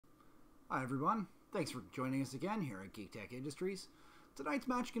Hi everyone, thanks for joining us again here at Geektech Industries. Tonight's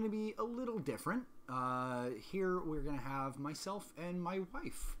match is going to be a little different. Here we're going to have myself and my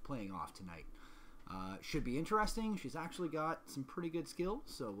wife playing off tonight. Should be interesting. She's actually got some pretty good skills,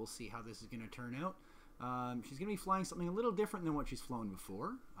 so we'll see how this is going to turn out. She's going to be flying something a little different than what she's flown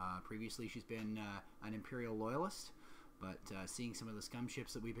before. Previously she's been an Imperial Loyalist, but seeing some of the scum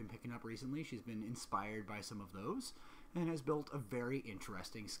ships that we've been picking up recently, she's been inspired by some of those and has built a very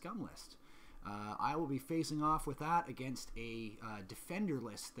interesting scum list. I will be facing off with that against a defender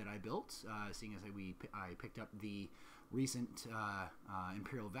list that I built, seeing as I picked up the recent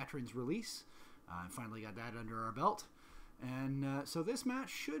Imperial Veterans release. Finally got that under our belt. And so this match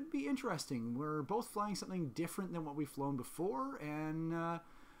should be interesting. We're both flying something different than what we've flown before, and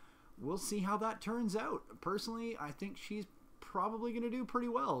we'll see how that turns out. Personally, I think she's probably going to do pretty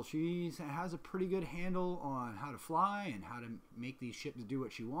well. She has a pretty good handle on how to fly and how to make these ships do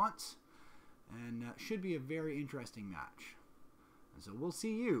what she wants. And should be a very interesting match. And so we'll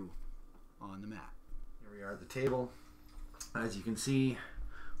see you on the mat. Here we are at the table. As you can see,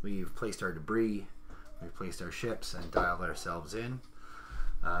 we've placed our debris, we've placed our ships and dialed ourselves in.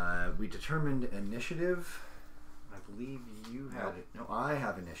 We determined initiative. I believe you had it. No, I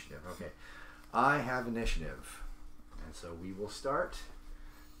have initiative. Okay. I have initiative. And so we will start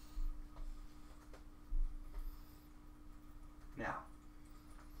now.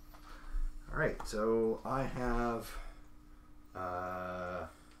 Alright, so I have a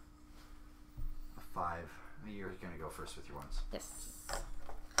 5. You're going to go first with your ones. Yes.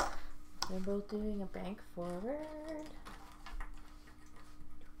 We're both doing a bank forward.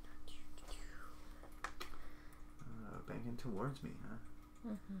 Banking towards me, huh?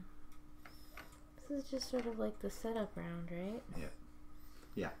 Mm-hmm. This is just sort of like the setup round, right? Yeah.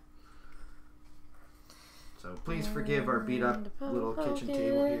 Yeah. So please forgive our beat up little kitchen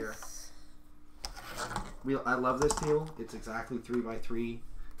table here. I love this table. It's exactly 3x3.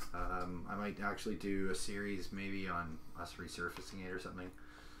 I might actually do a series maybe on us resurfacing it or something,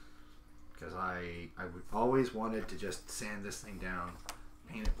 because I would always wanted to just sand this thing down,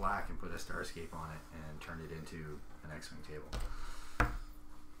 paint it black, and put a Starscape on it and turn it into an X-Wing table.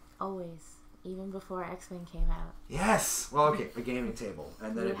 Always. Even before X-Wing came out. Yes! Well, okay, a gaming table.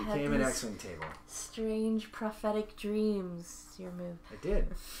 And then it became an X-Wing table. Strange prophetic dreams. Your move. I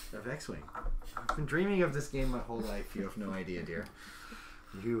did. Of X-Wing. I've been dreaming of this game my whole life. You have no idea, dear.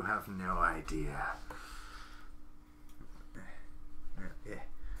 You have no idea. Yeah.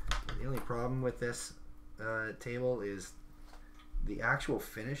 The only problem with this table is the actual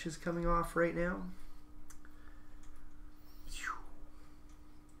finish is coming off right now.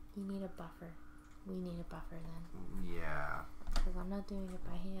 You need a buffer. We need a buffer then. Yeah. Because I'm not doing it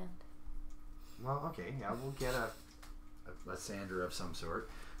by hand. Well, okay. Yeah, we'll get a sander of some sort.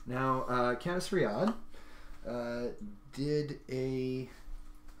 Now, Countess did a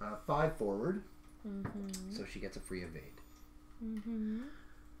 5 forward. Mm-hmm. So she gets a free evade. Mm-hmm.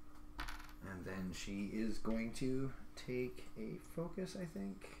 And then she is going to take a focus, I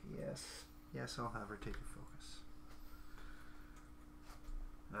think. Yes. Yes, I'll have her take a focus.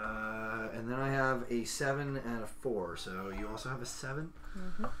 And then I have a 7 and a 4. So you also have a 7.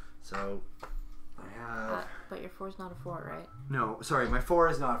 Mm-hmm. So I have. But your 4's not a 4, right? No, sorry, my 4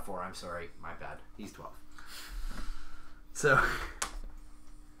 is not a 4. I'm sorry, my bad. He's 12. So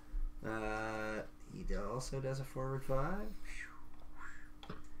he also does a forward 5.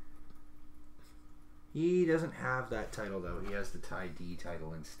 He doesn't have that title though. He has the tie D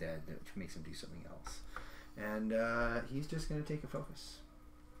title instead, which makes him do something else. And he's just going to take a focus.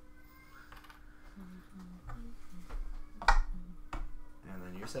 And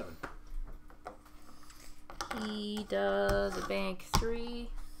then you're 7. He does a bank 3.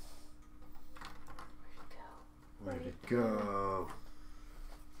 Where'd it go?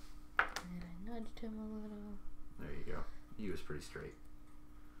 And I nudged him a little. There you go. He was pretty straight.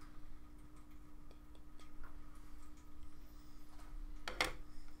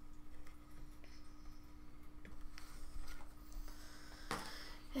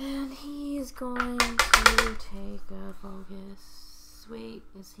 And he's going to take a focus. Wait,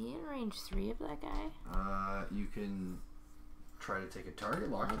 is he in range 3 of that guy? You can try to take a target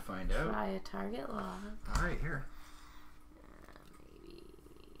lock and find out. Try a target lock. Alright, here. Maybe.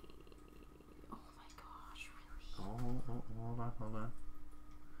 Oh my gosh, really? Oh, hold on.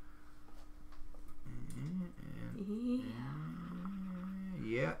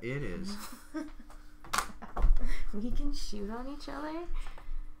 Yeah, it is. We can shoot on each other?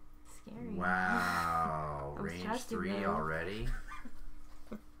 Scary. Wow. Range 3 already?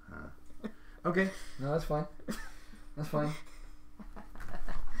 Huh. Okay. No, that's fine. That's fine.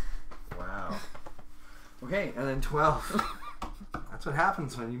 Wow. Okay, and then 12. That's what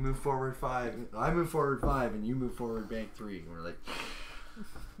happens when you move forward 5. I move forward 5, and you move forward bank 3. And we're like,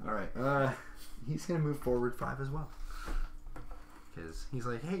 all right. He's gonna move forward 5 as well, because he's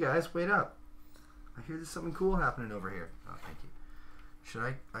like, hey guys, wait up! I hear there's something cool happening over here. Oh, thank you.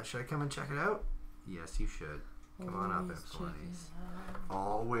 Should I come and check it out? Yes, you should. Come on up, Ypsilantes.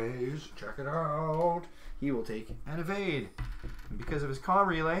 Always check it out. He will take an evade, and because of his comm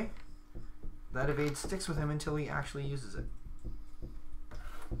relay, that evade sticks with him until he actually uses it.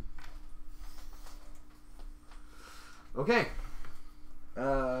 Okay.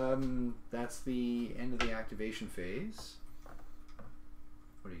 That's the end of the activation phase.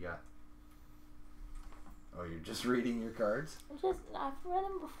 What do you got? Oh, you're just reading your cards? I've read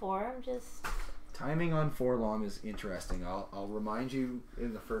them before. I'm just... Timing on Forlom is interesting. I'll remind you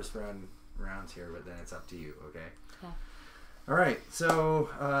in the first rounds here, but then it's up to you, okay? Okay. Alright, so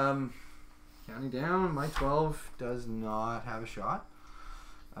counting down, my 12 does not have a shot.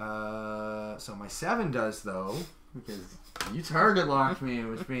 So my 7 does, though, because you target locked me,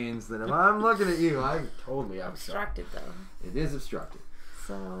 which means that if I'm looking at you, I'm totally obstructed, though. It is obstructed.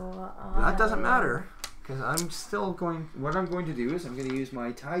 So that doesn't matter, because I'm still going... What I'm going to do is I'm going to use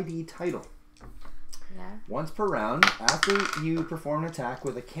my Tidy title. Yeah. Once per round, after you perform an attack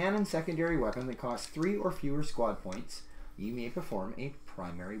with a cannon secondary weapon that costs 3 or fewer squad points, you may perform a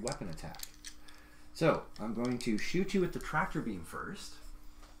primary weapon attack. So, I'm going to shoot you with the tractor beam first.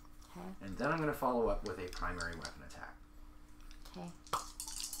 Okay. And then I'm going to follow up with a primary weapon attack. Okay.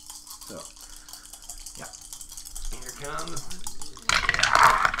 So, yeah. Here comes.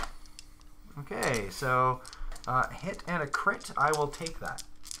 Okay, so hit and a crit, I will take that.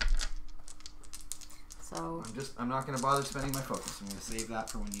 So I'm not going to bother spending my focus. I'm going to save that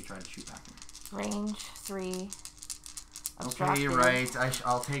for when you try to shoot back at me. Range 3. Okay, right.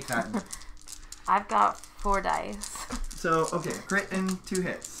 I'll take that. I've got 4 dice. So, okay, crit and 2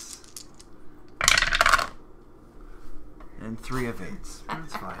 hits. And 3 evades.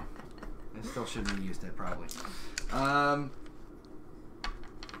 That's fine. I still shouldn't have used it, probably.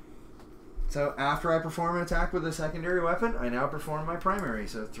 So, after I perform an attack with a secondary weapon, I now perform my primary.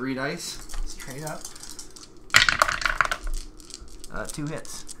 So, 3 dice, straight up. 2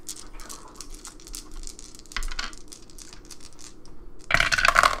 hits.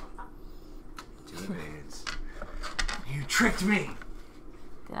 2 evades. You tricked me!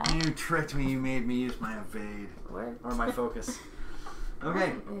 Did I? You tricked me. You made me use my evade. Where? Or my focus.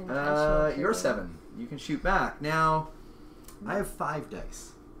 Okay. Actual You're trigger. 7. You can shoot back. Now, I have 5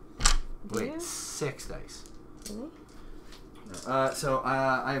 dice. Do Wait, you? 6 dice. Really? So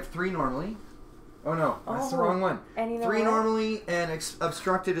I have 3 normally. Oh no, that's the Oh, wrong one. and you know 3 what? normally, and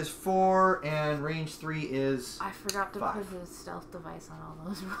obstructed is 4, and range 3 is... I forgot to 5. put the stealth device on all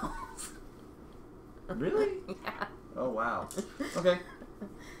those rolls. Really? Yeah. Oh wow. Okay.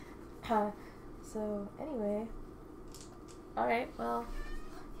 So, anyway. Alright, well,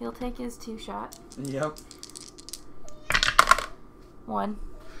 he'll take his 2 shot. Yep. 1.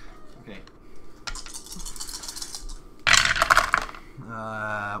 Okay.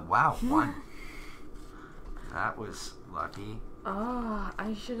 Wow, 1. That was lucky. Oh,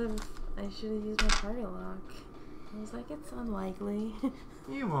 I should have used my party lock. I was like, it's unlikely.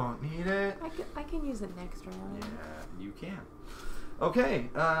 You won't need it. I can use it next round. Yeah, you can. Okay,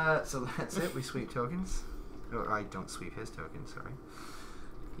 so that's it. We sweep tokens. Oh, I don't sweep his tokens, sorry.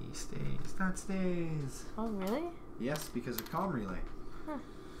 He stays. That stays. Oh, really? Yes, because of comm relay.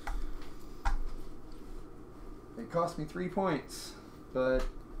 Huh. It cost me 3 points, but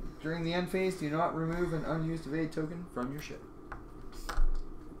during the end phase, do not remove an unused evade token from your ship.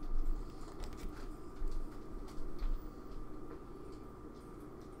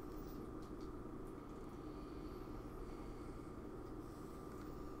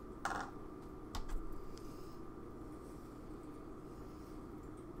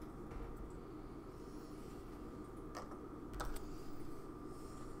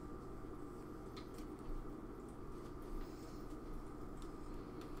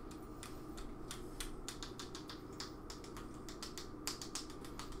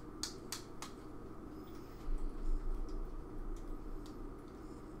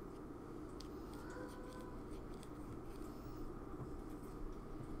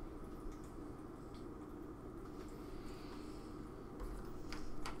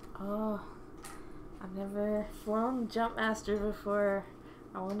 Oh, I've never flown Jumpmaster before.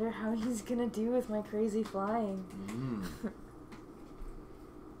 I wonder how he's gonna do with my crazy flying.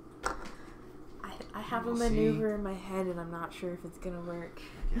 I have a maneuver in my head and I'm not sure if it's gonna work.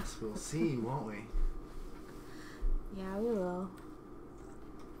 I guess we'll see, won't we? Yeah, we will.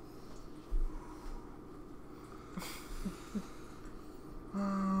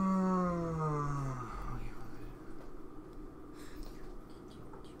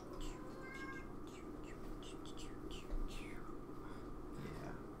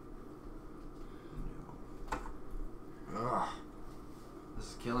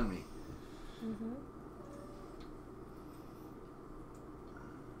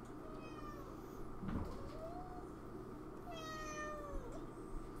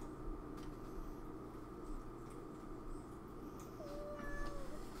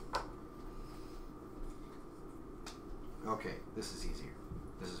 Okay, this is easier.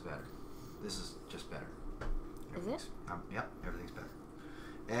 This is better. This is just better. Is it? Yep, everything's better.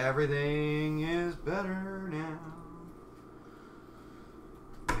 Everything is better now.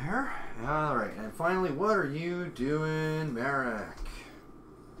 There. Alright, and finally, what are you doing, Merrick?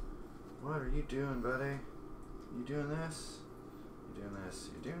 What are you doing, buddy? You doing this? You doing this?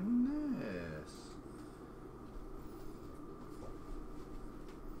 You doing this?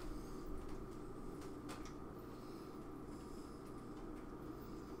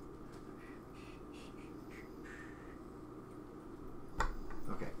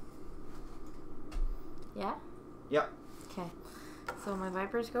 Okay. Yeah? Yep. Okay. So my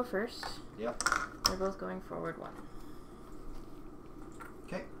Vipers go first. Yep. They're both going forward 1.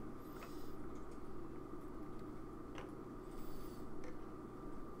 Okay.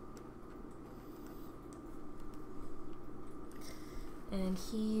 And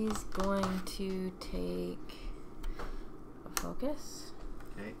he's going to take a focus.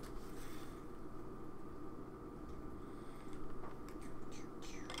 Okay.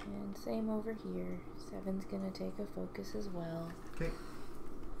 And same over here. 7's going to take a focus as well. Okay.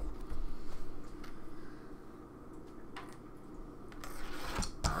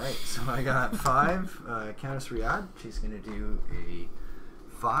 Alright, so I got 5. Countess Riyadh, she's going to do a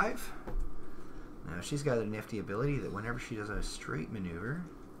 5. Now she's got a nifty ability that whenever she does a straight maneuver,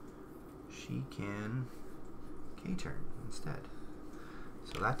 she can K-turn instead.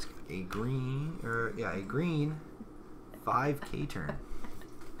 So that's a green, a green 5 K-turn.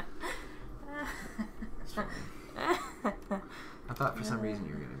 That's funny. I thought for some reason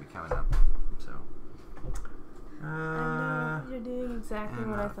you were going to be coming up, so. I know, you're doing exactly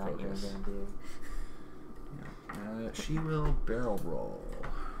what I thought you were going to do. Yeah. She will barrel roll.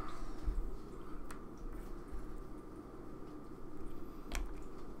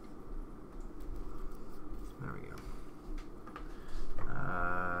 There we go.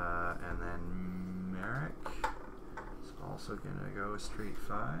 And then Merrick is also going to go straight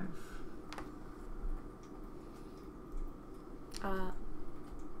 5.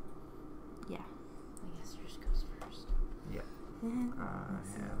 Yeah. I guess yours goes first. Yep. I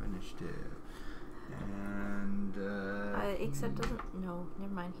have initiative. And, except doesn't... No,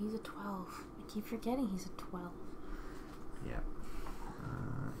 never mind. He's a 12. I keep forgetting he's a 12. Yep.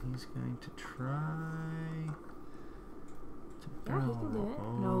 He's going to try to barrel he can do it.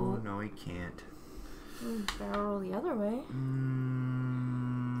 roll. No, he can't. Barrel roll the other way.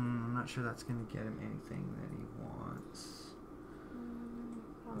 I'm not sure that's going to get him anything that he wants.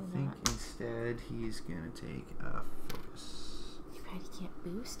 I think instead he's going to take a focus. Too bad he can't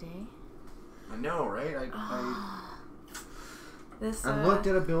boost, eh? I know, right? This, I looked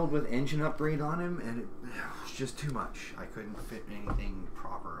at a build with engine upgrade on him, and it was just too much. I couldn't fit anything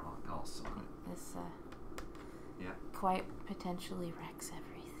proper else on it. This, yeah. quite potentially wrecks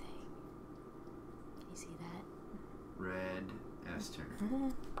everything. Can you see that? Red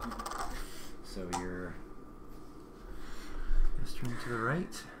S-turn. So you're S-turn to the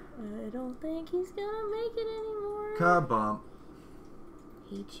right. I don't think he's gonna make it anymore. Kabump.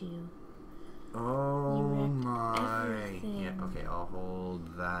 Hate you. Oh my. everything. Yeah, okay, I'll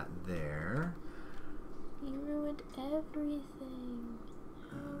hold that there. He ruined everything.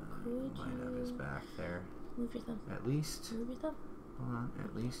 How could Might you? have his back there. Move your thumb. At least, Move your thumb. hold on,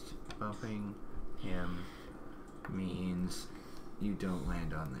 at least bumping him means you don't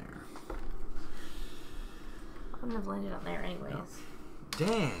land on there. I wouldn't have landed on there anyways. No.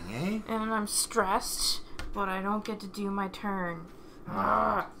 Dang, eh? And I'm stressed, but I don't get to do my turn.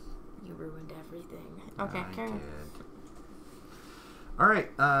 You ruined everything. Okay, carry on.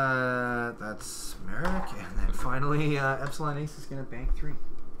 Alright, that's Merrick, and then finally, Epsilon Ace is going to bank 3.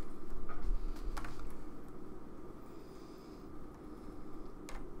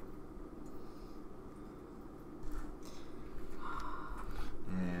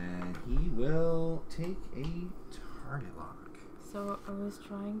 And he will take a target lock. So I was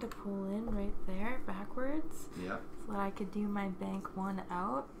trying to pull in right there, backwards, Yep. so that I could do my bank 1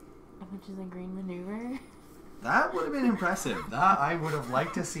 out, which is a green maneuver. That would have been impressive. That I would have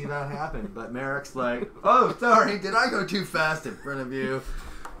liked to see that happen. But Merrick's like, oh, sorry, did I go too fast in front of you?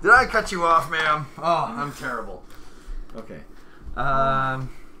 Did I cut you off, ma'am? Oh, I'm terrible. Okay. Okay.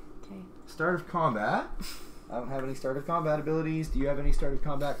 Start of combat. I don't have any start of combat abilities. Do you have any start of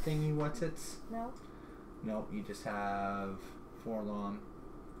combat thingy? What's it? No. No, you just have Forlom.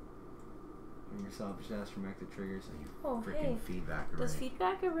 And yourself just ask for the triggers and you freaking feedback array. Does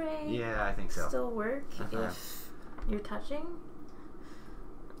feedback array Yeah, I think so. still work if you're touching?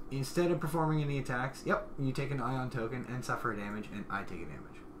 Instead of performing any attacks, yep, you take an ion token and suffer a damage, and I take a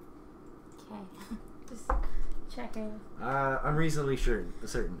damage. Okay. Just Checking. I'm reasonably certain.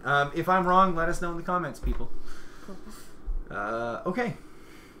 If I'm wrong, let us know in the comments, people. Cool. Okay.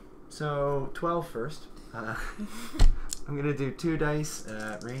 So 12 first. I'm gonna do 2 dice,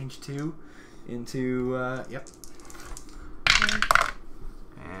 range 2, into yep. Okay.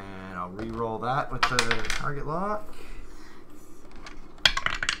 And I'll re-roll that with the target lock.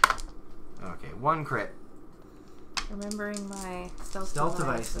 Okay, 1 crit. Remembering my stealth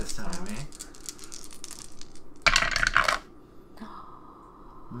device this time, eh?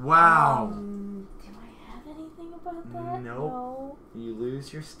 Wow. Do I have anything about that? Nope. No. You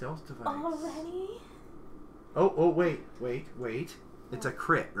lose your stealth device. Already? Oh, wait. It's a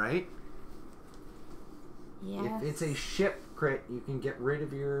crit, right? Yes. If it's a ship crit, you can get rid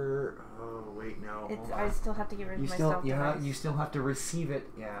of your... Oh, wait, no. It's, I still have to get rid of my stealth device. You still have to receive it.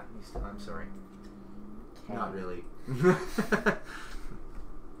 Yeah, I'm sorry. Okay. Not really.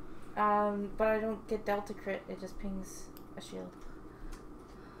 But I don't get Delta crit. It just pings a shield.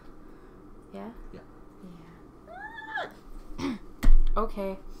 Yeah? Yeah. Yeah.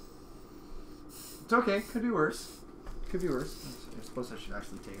 Okay. It's okay. Could be worse. I suppose I should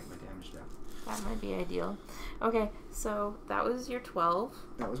actually take my damage down. That might be ideal. Okay, so that was your 12.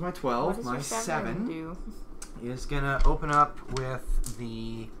 That was my 12. What does My your 7 do? is going to open up with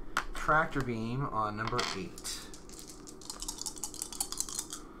the tractor beam on number 8.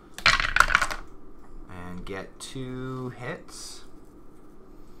 And get 2 hits.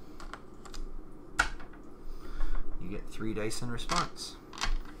 You get 3 dice in response.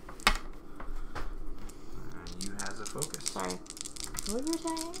 You has a focus. Sorry. What were you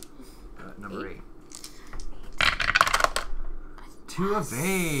saying? Number 8. 2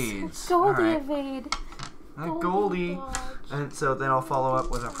 evades. Goldie Alright. evade. Goldie. Dodge. And so then I'll follow up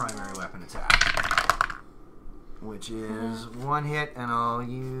with a primary weapon attack, which is 1 hit, and I'll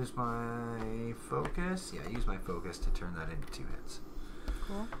use my focus. Yeah, use my focus to turn that into 2 hits.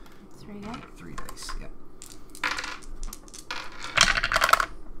 Cool. 3 again. 3 dice. Yeah.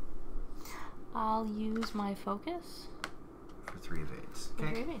 I'll use my focus. For 3 evades. For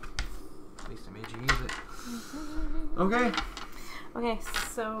Okay. 3 evades. At least I made you use it. Okay. Okay,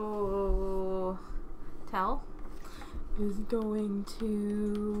 so Tal is going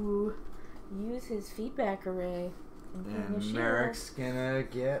to use his feedback array and ping a And shield. Merrick's gonna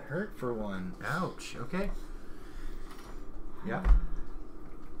get hurt for 1. Ouch. Okay. Yep.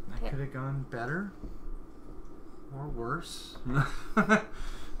 That could have gone better. Or worse.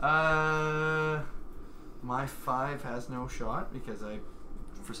 My 5 has no shot because I,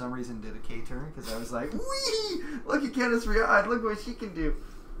 for some reason, did a K turn because I was like, wee! Look at Countess Riyadh. Look what she can do.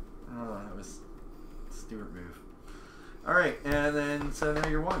 Oh, that was a Stuart move. Alright, and then 7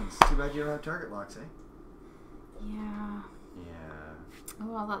 of your 1s. Too bad you don't have target locks, eh? Yeah. Yeah. Oh,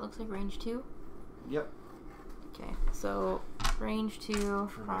 well, that looks like range 2. Yep. Okay, so range 2,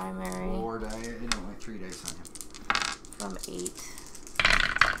 For primary, 4 dice, no, 3 dice on him. from 8.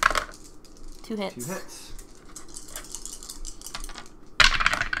 2 hits. 2 hits.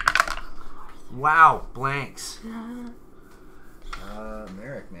 Wow, blanks.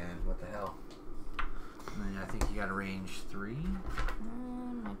 Merrick, man, what the hell? And then I think you got a range 3.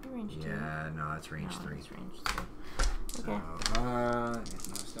 Might be range 2. Yeah, no, it's range 3. It's range 3. Okay. So, there's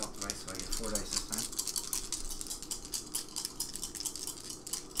no stealth device, so I get 4 dice this time.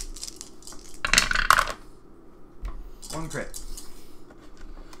 1 crit.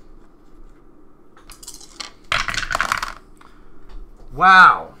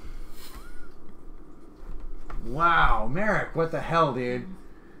 Wow. Wow, Merrick, what the hell, dude?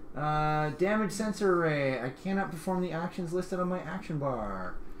 Damage sensor array. I cannot perform the actions listed on my action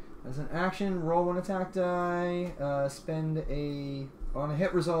bar. As an action, roll 1 attack die, spend a... On a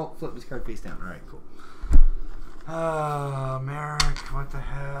hit result, flip this card face down. Alright, cool. Oh, Merrick, what the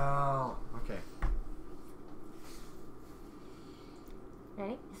hell? Okay.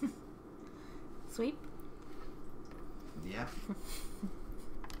 Ready? Sweep. Yeah.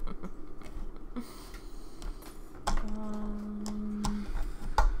 Really?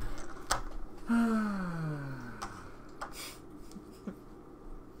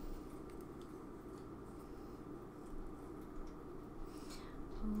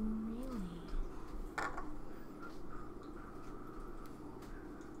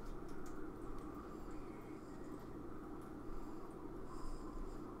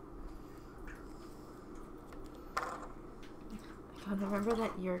 I gotta remember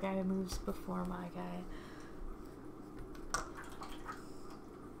that your guy moves before my guy.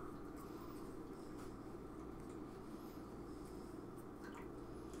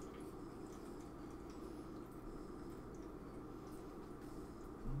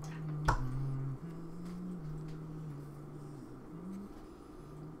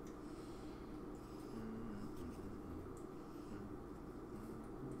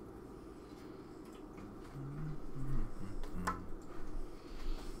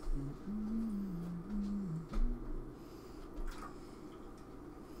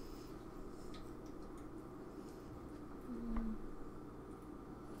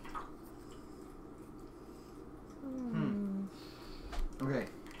 Okay.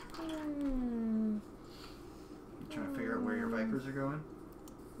 You trying to figure out where your vipers are going?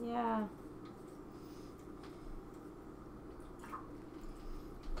 Yeah.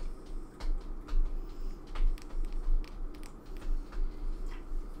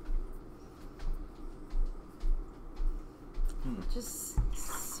 Just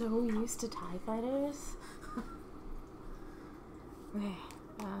so used to TIE fighters. Okay.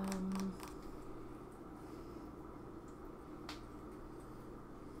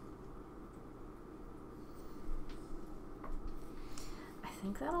 I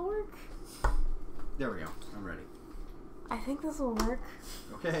think that'll work. There we go. I'm ready. I think this will work.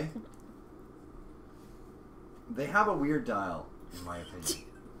 Okay. They have a weird dial, in my opinion.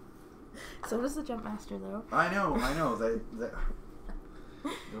 So does the Jump Master, though. I know.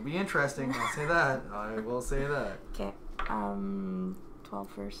 It'll be interesting. I'll say that. I will say that. Okay. 12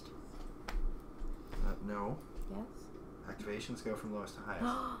 first. No. Yes. Activations go from lowest to highest.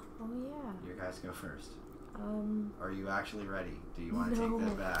 Oh yeah. You guys go first. Are you actually ready? Do you want to take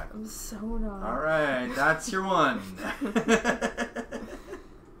that back? I'm so not. All right, that's your one. Damn it.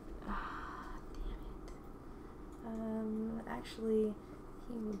 Actually,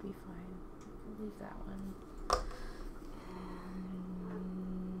 he would be fine. I'll leave that one.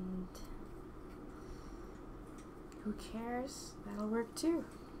 And who cares? That'll work too.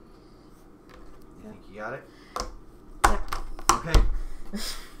 You think you got it? Yep. Okay.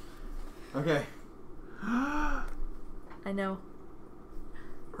 Okay. I know.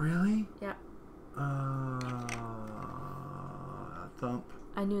 Really? Yep. Thump.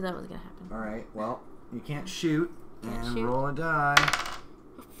 I knew that was gonna happen. Alright, well, you can't shoot. Can't and shoot. roll a die.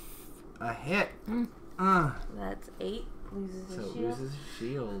 A hit. That's 8. Loses his So shield. loses his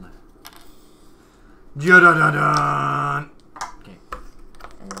shield. Ja-da-da-dun! Okay.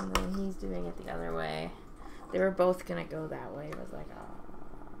 And then he's doing it the other way. They were both gonna go that way. It was like,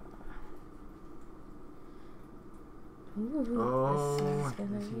 Oh,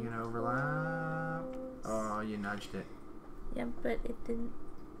 is he gonna overlap? Oh, you nudged it. Yeah, but it didn't.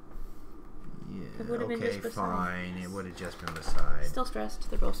 Yeah, It would have been okay, just beside. fine. It would have just been beside. Still stressed.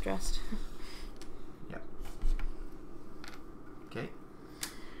 They're both stressed. Yep. Okay.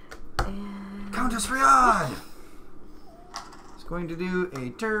 And Countess Riyadh! It's going to do a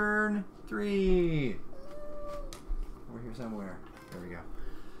turn 3. Over here somewhere. There we go.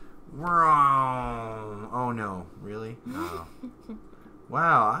 Oh no, really? No.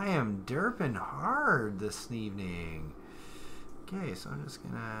 Wow, I am derping hard this evening. Okay, so I'm just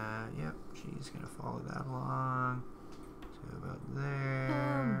gonna, yep, she's gonna follow that along. So about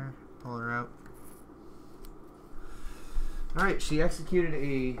there. Pull her out. Alright, she executed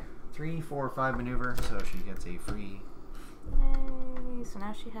a 3, 4, 5 maneuver, so she gets a free. Yay. So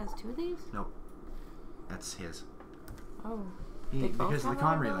now she has 2 of these? Nope. That's his. Oh. They both Because of have the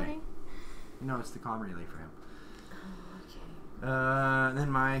comm that relay. ability? No, it's the comm relay for him. Oh, okay. Then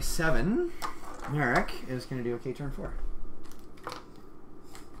my 7, Merrick, is going to do okay turn 4.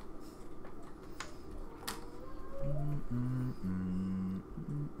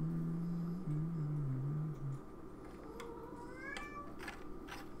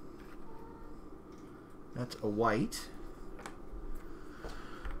 That's a white.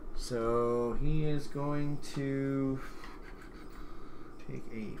 So he is going to take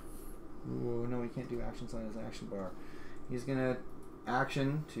a... Oh, no, he can't do actions on his action bar. He's going to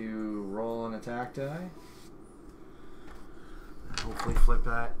action to roll an attack die. Hopefully flip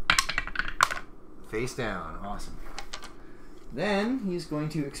that face down. Awesome. Then he's going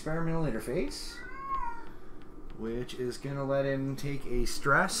to experimental interface, which is going to let him take a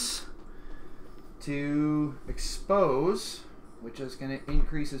stress to expose, which is going to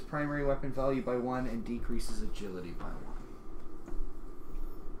increase his primary weapon value by 1 and decrease his agility by 1.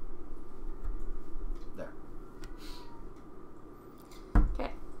 There.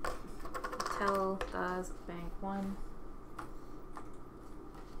 Okay. Tell does bank 1.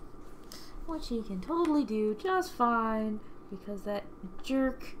 Which he can totally do just fine because that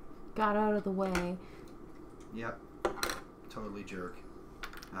jerk got out of the way. Yep. Totally jerk.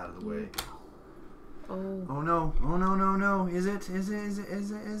 Out of the way. Oh. Oh no. Oh no, no, no. Is it? Is it? Is it?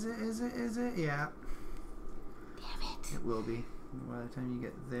 Is it? Is it? Is it? Is it? Yeah. Damn it. It will be. By the time you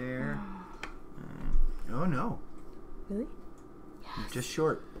get there. Oh no. Really? You're Yes. just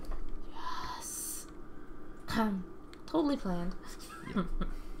short. Yes. Totally planned. Yep.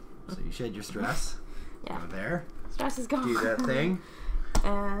 So you shed your stress. Yeah. Go there. Stress is gone. Do that thing.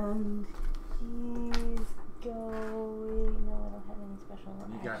 And he's going... No, I don't have any special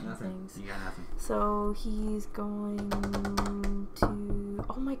You got action nothing. things. You got nothing. So he's going to...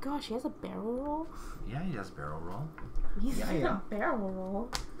 Oh my gosh, he has a barrel roll? Yeah, he does barrel roll. Yeah. Barrel roll.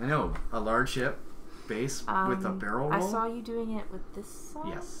 I know. A large ship base with a barrel roll. I saw you doing it with this side.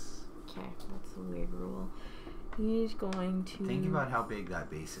 Yes. Okay, that's a weird rule. He's going to... Think about how big that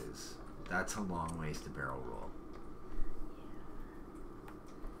base is. That's a long ways to barrel roll.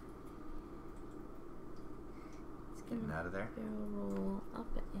 Getting out of there. Barrel roll up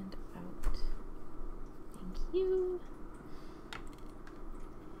and out. Thank you.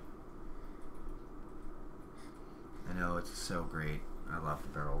 I know, it's so great. I love the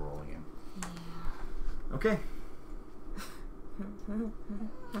barrel roll again. Yeah. Okay.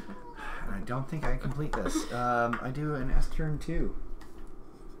 I don't think I complete this. I do an S turn 2.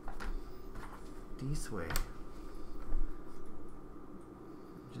 This way.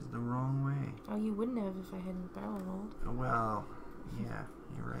 Which is the wrong way. Oh, you wouldn't have if I hadn't barrel rolled. Oh, well, yeah,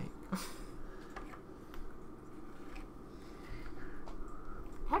 you're right.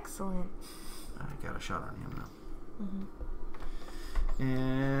 Excellent. I got a shot on him now. Mm-hmm.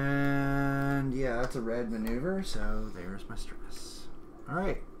 And yeah, that's a red maneuver, so there's my stress.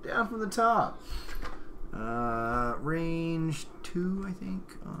 Alright, down from the top. Range 2, I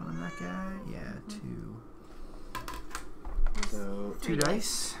think, on that guy. Yeah, 2. So, 2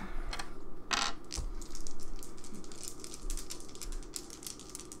 dice.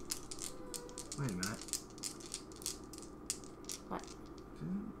 Wait a minute. What?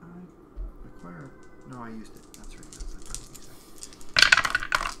 Didn't I acquire? No, I used it. That's right.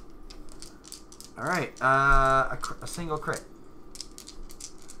 All right. A single crit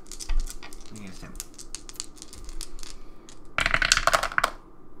against him.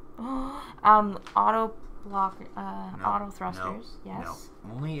 Auto block. No, Auto thrusters. No, yes. No.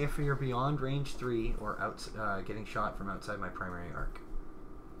 Only if you're beyond range 3 or getting shot from outside my primary arc.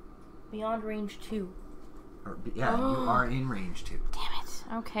 Beyond range 2. Or, yeah, you are in range 2. Damn it.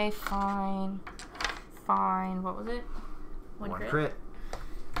 Okay, fine. Fine. What was it? One crit.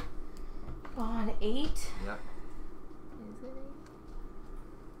 On 8. Yep. Is it 8?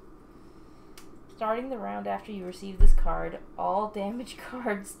 Starting the round after you receive this card, all damage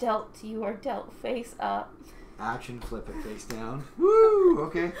cards dealt to you are dealt face up. Action, flip it face down. Woo!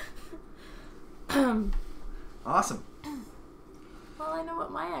 Okay. Awesome. Well, I know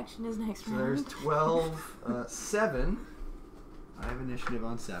what my action is next So round. there's 12, 7. I have initiative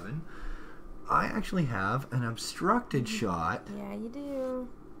on 7. I actually have an obstructed shot. Yeah, you do.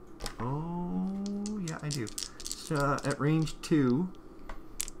 Oh, yeah, I do. So at range 2.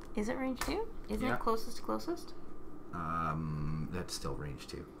 Is it range 2? Isn't Yeah. it closest to closest? That's still range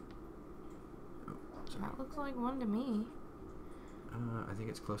 2. Oh, sorry. That looks like 1 to me. I think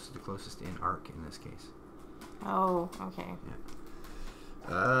it's closest to closest in arc in this case. Oh, okay.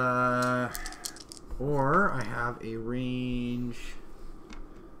 Yeah. Or I have a range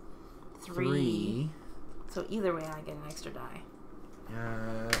 3. So either way, I get an extra die.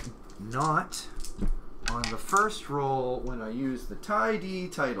 Not on the first roll when I use the Tie-D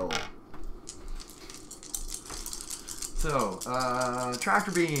title. So,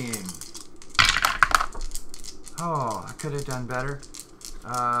 Tractor Beam. Oh, I could have done better.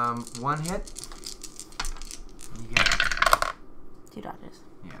 1 hit. You get 2 dodges.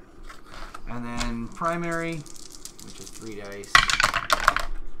 Yeah. And then primary, which is 3 dice.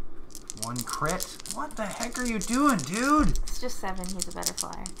 1 crit. What the heck are you doing, dude? It's just 7. He's a better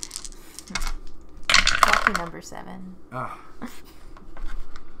flyer. Lucky number 7. Oh.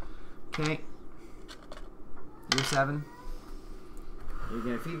 Okay. You're 7. Are you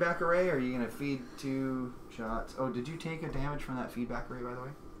going to feedback array or are you going to feed 2 shots? Oh, did you take a damage from that feedback array, by the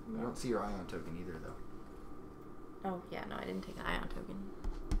way? No. I don't see your ion token either, though. Oh, yeah, no, I didn't take an ion token.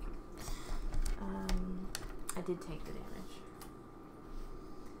 I did take the damage.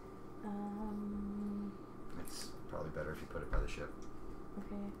 It's probably better if you put it by the ship.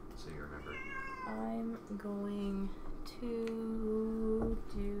 Okay. So you remember. I'm going to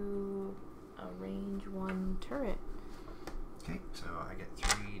do a range 1 turret. Okay, so I get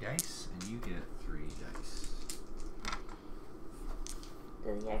 3 dice and you get 3 dice.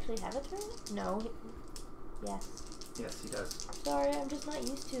 Does he actually have a turret? No. Yes. Yes, he does. Sorry, I'm just not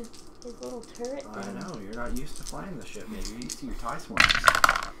used to his little turret I thing. know, you're not used to flying the ship, maybe. You're used to your TIE swarms.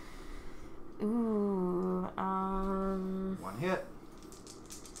 Ooh, 1 hit.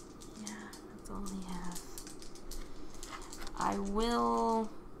 yeah, that's all he has. I will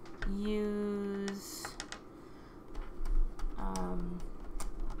use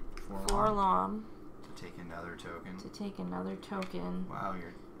Forlom To take another token. to take another token. Wow,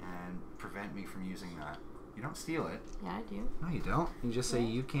 and prevent me from using that. You don't steal it. Yeah, I do. No, you don't. You just say Yeah.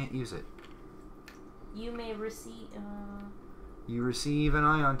 you can't use it. You may receive. You receive an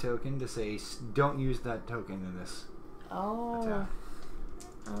ion token to say don't use that token in this. Oh.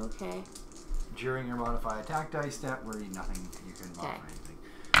 Okay. During your modify attack dice step, where nothing you can modify anything.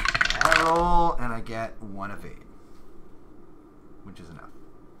 I roll and I get 1 evade, which is enough.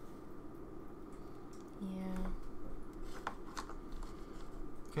 Yeah.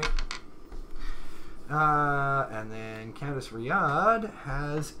 Okay. And then Countess Riyadh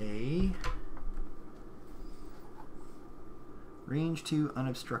has a range 2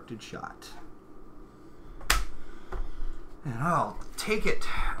 unobstructed shot. And I'll take it.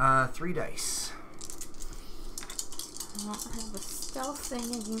 3 dice. I don't have the stealth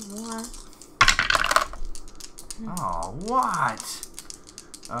thing anymore. Oh, what?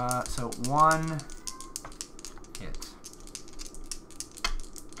 So 1 hit.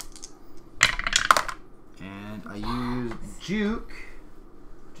 And I use Juke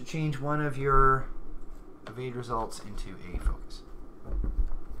to change one of your evade results into a focus.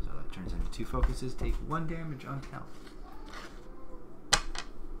 So that turns into 2 focuses. Take 1 damage on count.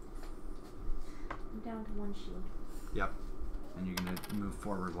 I'm down to 1 shield. Yep. And you're going to move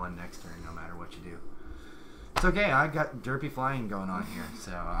forward 1 next turn no matter what you do. It's okay. I got derpy flying going on here,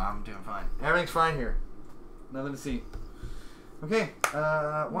 so I'm doing fine. Everything's fine here. Nothing to see. Okay.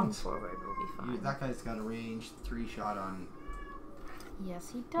 1 forward will be fine. That guy's got a range 3 shot on.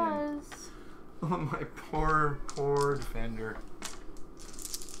 Yes, he does. Oh, my poor defender.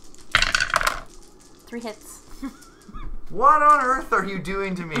 3 hits. What on earth are you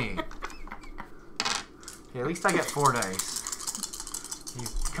doing to me? Okay, at least I get 4 dice.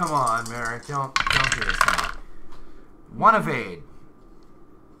 Come on, Merrick. Don't do this to me. 1 evade.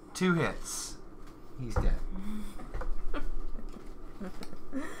 2 hits. He's dead.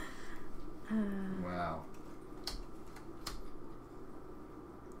 Wow.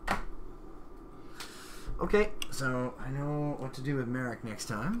 Okay, so I know what to do with Merrick next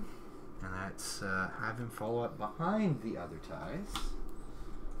time. And that's have him follow up behind the other ties.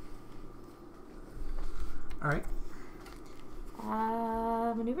 Alright.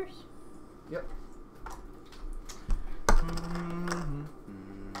 Maneuvers? Yep.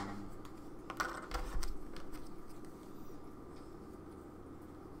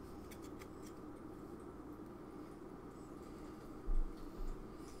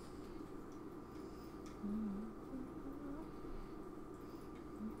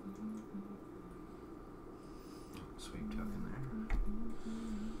 Sweet token there.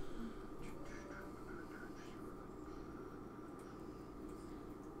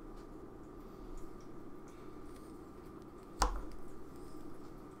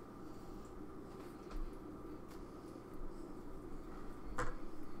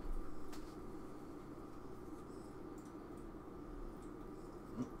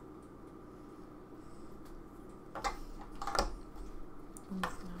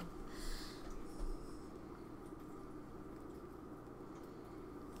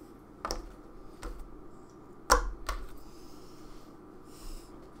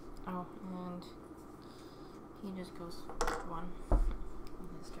 Oh, and he just goes 1 on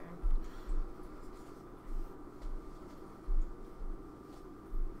his turn.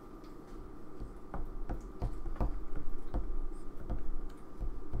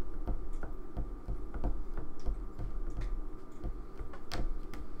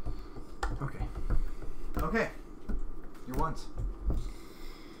 Okay. Your ones.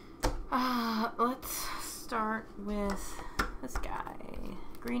 Let's start with this guy.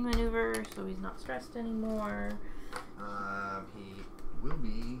 Green maneuver, so he's not stressed anymore. He will be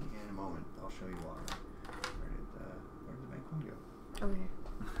in a moment. I'll show you why. Where did the bank one go? Over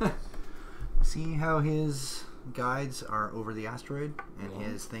here. See how his guides are over the asteroid, and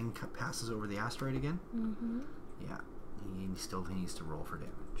his thing passes over the asteroid again? Mm-hmm. Yeah. He still needs to roll for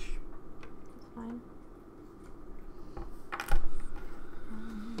damage. That's fine.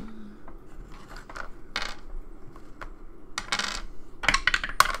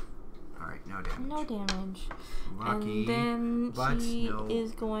 Alright, no damage. No damage. Lucky, and then but he no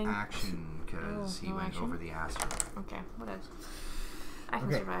is going action because he no went action? over the asteroid. Okay, whatever. I can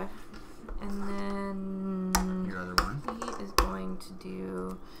Okay. survive. And then Your other one. he is going to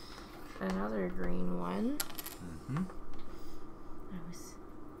do another green one. Mm-hmm. I was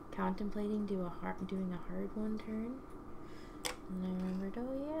contemplating doing a hard one turn, and I remembered,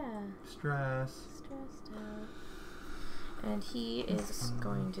 oh yeah, stressed out. And he is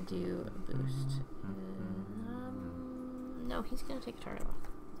going to do a boost. No, he's going to take a target off.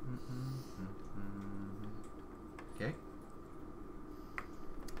 Okay.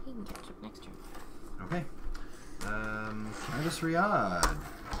 He can catch up next turn. Okay. Countess Riyadh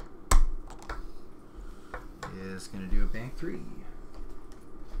is going to do a bank 3.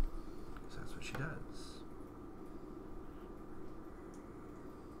 Because that's what she does.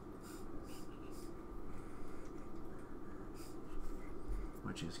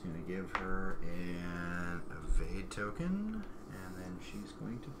 which is going to give her an evade token, and then she's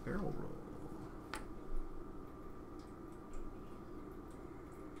going to barrel roll.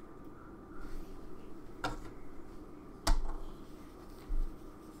 I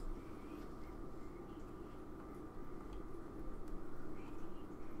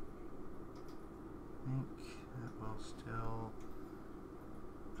think that will still.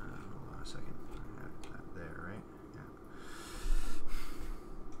 Hold on a second. I have that there, right? Yeah.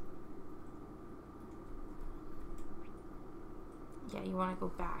 Yeah, you want to go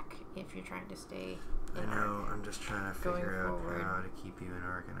back if you're trying to stay in I know. arc. I'm just trying to figure out how to keep you in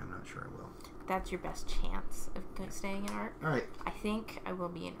arc, and I'm not sure I will. That's your best chance of staying in arc. All right. I think I will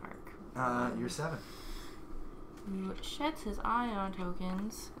be in arc. You're 7. Who sheds his ion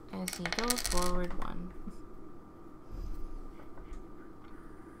tokens as he goes forward 1.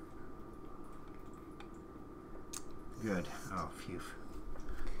 Good. Oh, phew.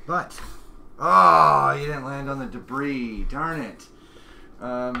 But, oh, you didn't land on the debris. Darn it.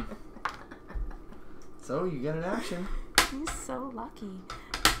 So you get an action. He's so lucky.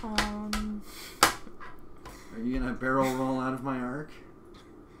 Are you gonna barrel roll out of my arc?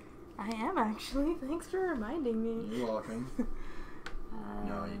 I am actually. Thanks for reminding me. You're welcome.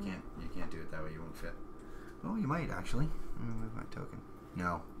 No, you can't. You can't do it that way. You won't fit. Oh, you might actually. Let me move my token.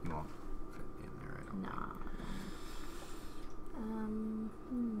 No, you won't fit in there. I don't. Nah.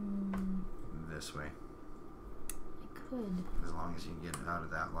 This way. I could. As long as you can get it out of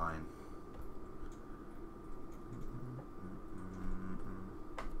that line.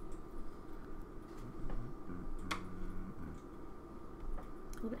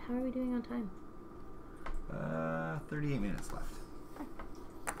 How are we doing on time? 38 minutes left.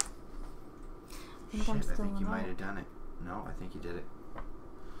 I think you might have done it. No, I think you did it.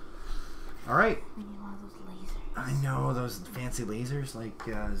 All right. We need one of those lasers. I know those fancy lasers like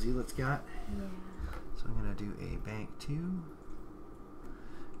Zealot's got. Yeah. So I'm gonna do a bank 2.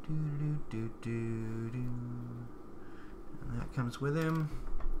 And that comes with him.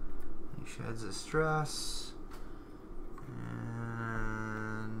 He sheds his stress.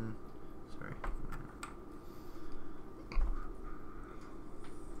 And sorry.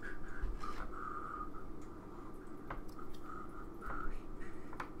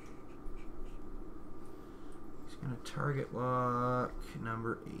 He's gonna target lock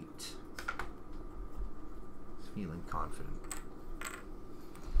number 8. He's feeling confident.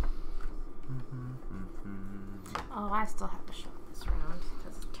 Oh, I still have to shot this round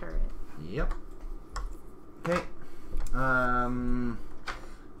because it's a turret. Yep. Okay.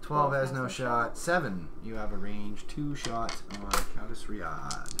 12 has no shot. 7, you have a range 2 shot on Countess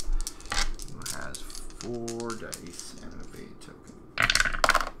Riyadh, who has 4 dice and an evade token.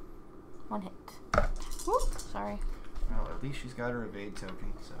 1 hit. Whoop, sorry. Well, at least she's got her evade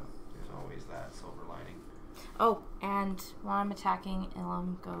token, so there's always that silver lining. Oh, and while I'm attacking,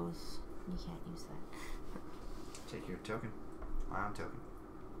 Ilum goes. You can't use that. Take your token. Ion token.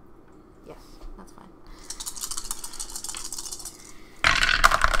 Yes, that's fine.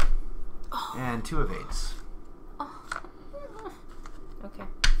 And 2 evades. Oh. Okay.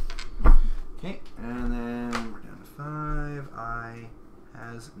 Okay, and then we're down to 5. I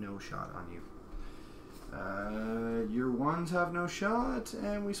has no shot on you. Your 1s have no shot,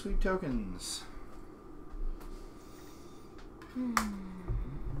 and we sweep tokens.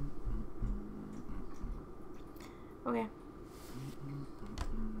 Okay.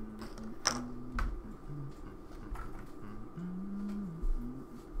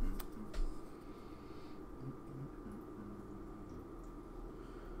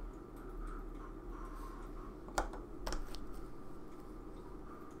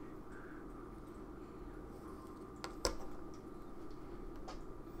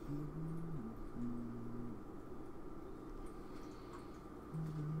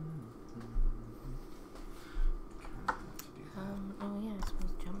 Oh yeah, I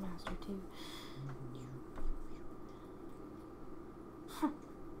suppose Jump Master too.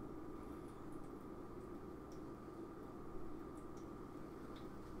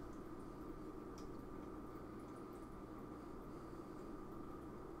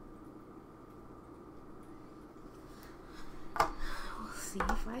 We'll see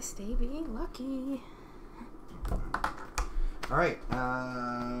if I stay being lucky. All right.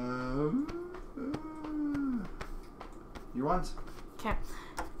 Your 1s. Okay.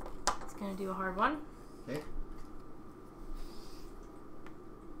 It's gonna do a hard one. Okay.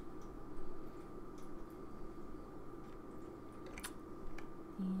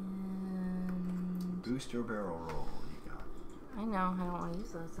 And Boost your barrel roll. You got. I know, I don't want to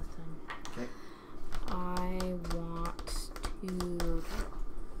use those this time. Okay. I want to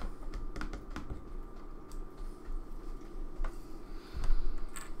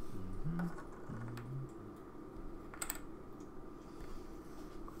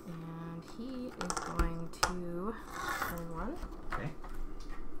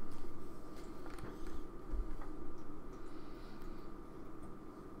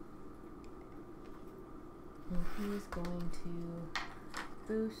And he's going to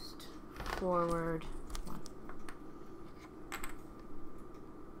boost forward 1.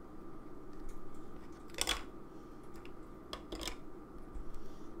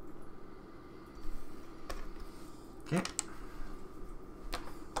 Okay.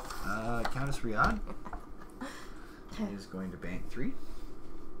 Countess Riyadh is going to bank 3.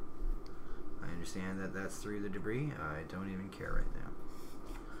 I understand that that's 3 of the debris. I don't even care right now.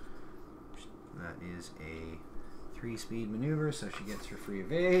 That is a 3-speed maneuver, so she gets her free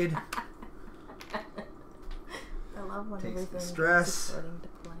evade. I love when Takes the everything stress. is according to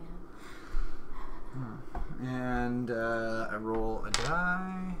plan. And I roll a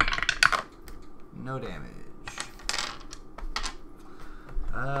die. No damage.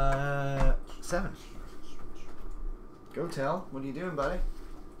 7. Go tell. What are you doing, buddy?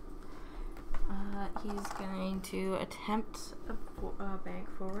 He's going to attempt a bank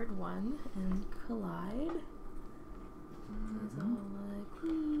forward 1 and collide. He's all like,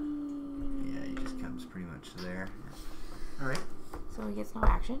 whee. Yeah, he just comes pretty much there. Alright. So he gets no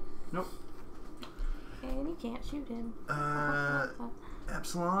action. Nope. And you can't shoot him.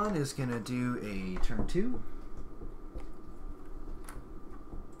 Epsilon is going to do a turn 2.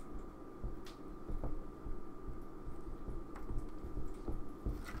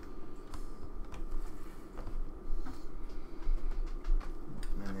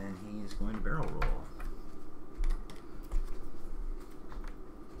 And then he's going to barrel roll.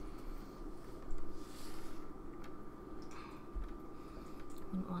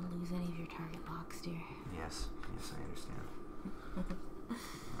 Wouldn't want to lose any of your target locks, dear. Yes, yes, I understand. Hold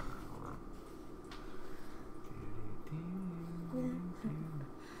on.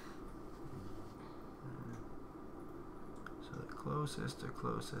 So the closest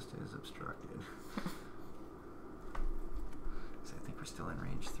is obstructed. So I think we're still in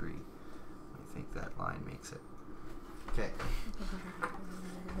range 3. I think that line makes it. Okay.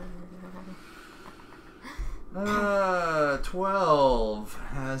 12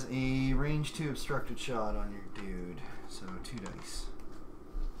 has a range 2 obstructed shot on your dude. So 2 dice.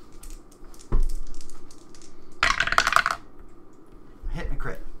 Hit and a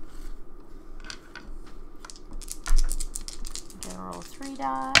crit. Gonna roll 3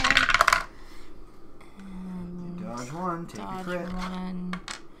 die. And You dodge 1, take a crit. dodge 1.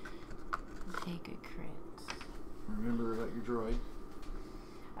 Take a crit. Remember about your droid.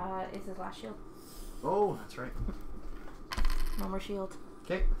 It's his last shield. Oh, that's right. No more shield.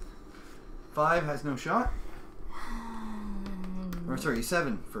 Okay. 5 has no shot. Or sorry,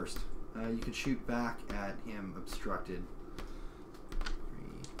 7 first. You could shoot back at him obstructed. 3,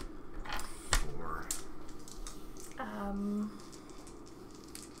 4.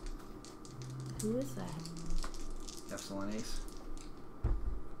 Who is that? Epsilon Ace.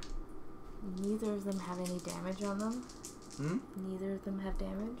 Neither of them have any damage on them. Hmm? Neither of them have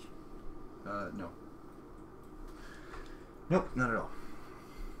damage. No. Nope, not at all.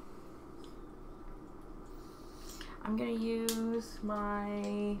 I'm gonna use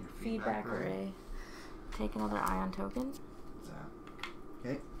my feedback array. Take another ion token. What's that?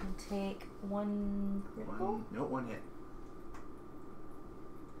 Okay. And take 1 critical. One hit.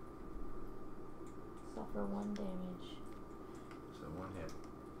 Suffer 1 damage. So 1 hit.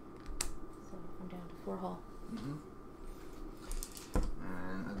 So I'm down to 4 hull. Mm-hmm.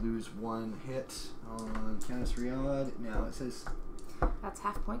 And I lose 1 hit on Countess Riyadh. Now it says That's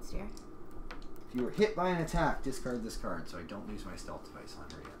half points, dear. if you were hit by an attack, discard this card, so I don't lose my stealth device on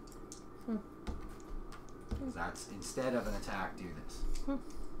her yet. That's instead of an attack, do this.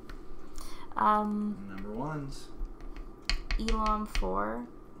 Number 1s. Elam 4. Or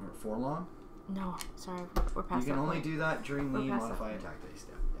 4 long. No, sorry, we're past You can that only point. do that during the We're past that modify point. attack dice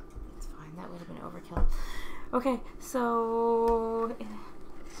step. It's fine, that would have been overkill. Okay, so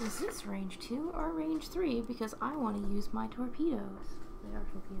is this range 2 or range 3? Because I want to use my torpedoes. They are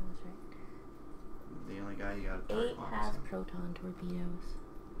torpedoes, right? The only guy you got to 8 has proton torpedoes.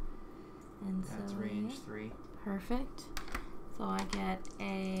 And That's so range yeah, 3. perfect. So I get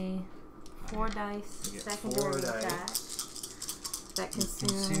a 4 dice You get secondary 4 attack dice. that You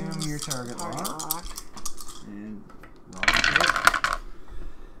consumes consume your target lock. lock. And roll a hit.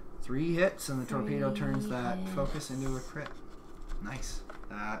 3 hits, and the torpedo 3 turns that hits. focus into a crit. Nice.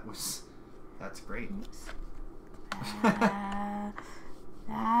 That's great. Oops. There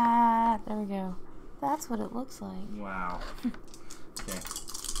we go. That's what it looks like. Wow. Okay.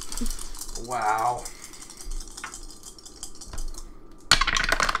 Wow.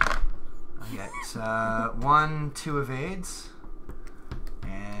 Okay, so 1, 2 evades.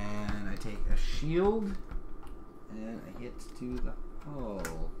 And I take a shield. And I hit to the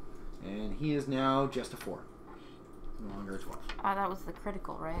hull. And he is now just a 4. longer as well. That was the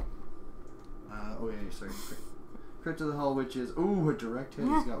critical, right? Oh yeah, sorry. Crit to the hull, which is a direct hit.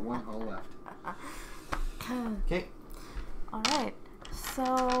 He's got one hull left. Okay. All right.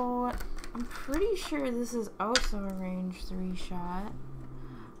 So I'm pretty sure this is also a range 3 shot.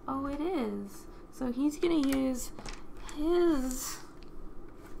 Oh, it is. So he's gonna use his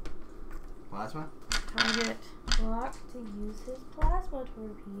Plasma. target block to use his plasma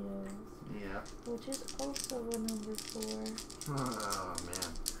torpedoes. Yeah. Which is also a number 4. Oh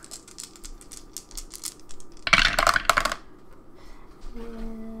man.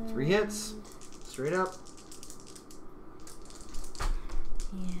 And 3 hits. Straight up.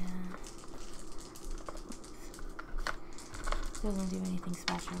 Yeah. Doesn't do anything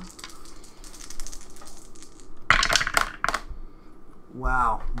special.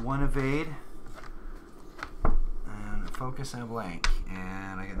 Wow. 1 evade. And a focus and a blank.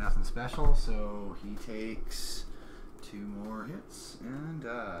 And I get nothing special, so he takes 2 more hits and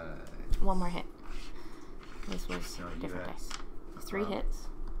 1 more hit. This was So you different had- dice. 3 hits.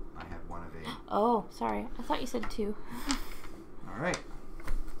 I had 1 evade. Oh, sorry. I thought you said 2. Alright.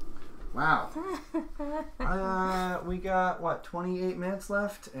 Wow. We got, what, 28 minutes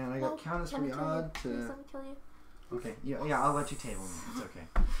left? And I got Countess Let me kill you. Riyadh Please to... let me kill you. Okay, yeah, I'll let you table me. It's okay.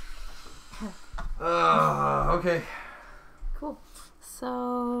 Okay. Cool.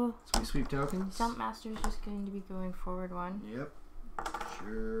 So we sweep tokens? Jump Master is just going to be going forward 1. Yep.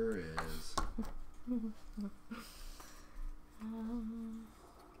 Sure is.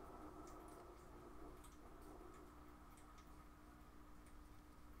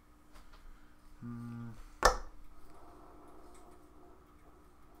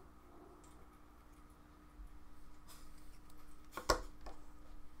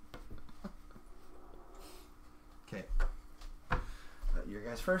 Okay. Your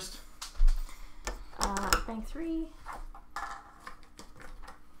guys first. Bank 3.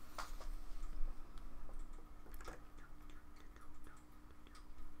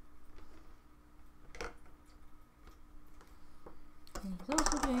 And he's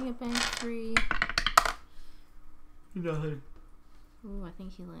also doing a bank 3. Nothing. Ooh, I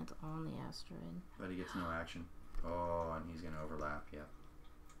think he lands on the asteroid. But he gets no action. Oh, and he's going to overlap, yeah.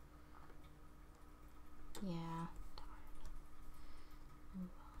 Yeah.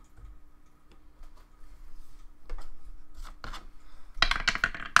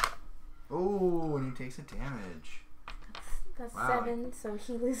 Oh, and he takes a damage. That's Wow. 7, so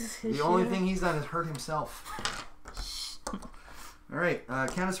he loses his The only shield. thing he's done is hurt himself. Alright,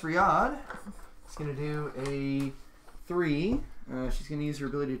 Countess Riyadh is going to do a 3. She's going to use her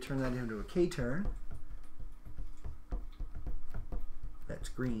ability to turn that into a K turn. That's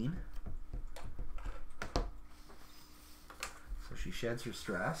green. So she sheds her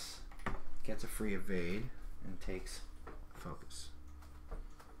stress, gets a free evade, and takes focus.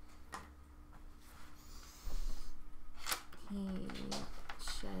 He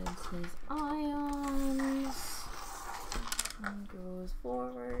sheds his ions and goes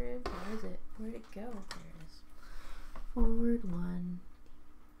forward. Where is it? Where'd it go? There it is. Forward 1.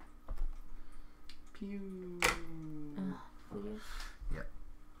 Pew. Weird. Yep.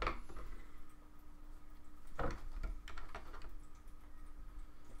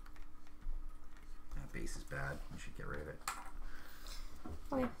 That base is bad. We should get rid of it.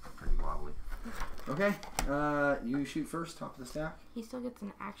 Okay. Pretty wobbly. Okay, you shoot first, top of the stack. He still gets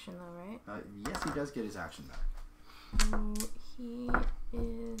an action though, right? Yes, he does get his action back. So he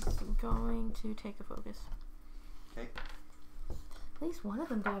is going to take a focus. Okay. At least one of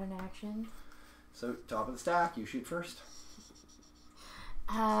them got an action. So, top of the stack, you shoot first.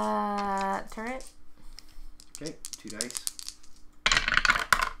 Turret. Okay, 2 dice.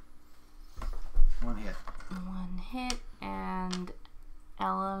 1 hit. 1 hit and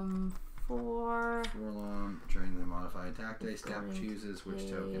LM4. Forlorn, during the modified attack dice, staff chooses which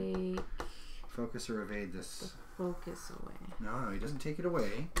token. Take Focus or evade this. focus away. No, he doesn't take it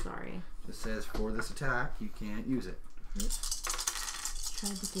away. Sorry. Just says for this attack, you can't use it. Yep.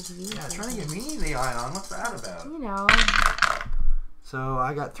 Tried to give you. Yeah, trying to get me the ion. What's that about? You know. So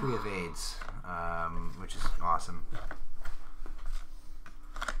I got 3 evades, which is awesome.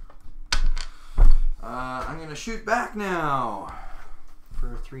 I'm gonna shoot back now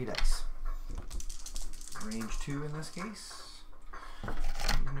for 3 dice. Range 2 in this case.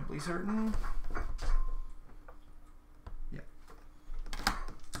 Reasonably certain. Yep.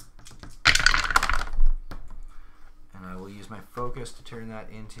 And I will use my focus to turn that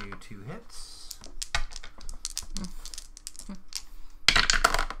into 2 hits.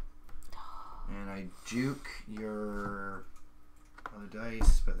 And I juke your other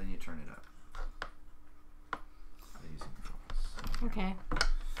dice, but then you turn it up. I use Okay.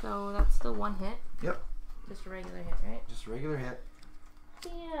 So that's still one hit. Yep. Just a regular hit, right? Just a regular hit.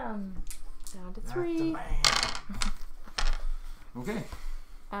 Damn. Down to 3. Okay.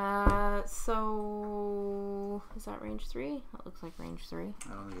 So is that range 3? That looks like range 3.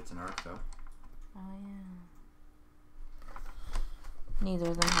 I don't think it's an arc though. Oh yeah.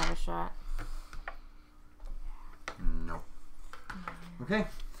 Neither of them have a shot. Nope. Okay.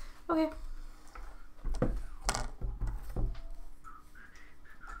 Okay.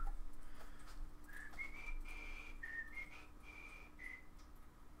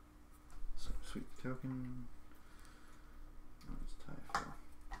 So sweet token. Let's tie for.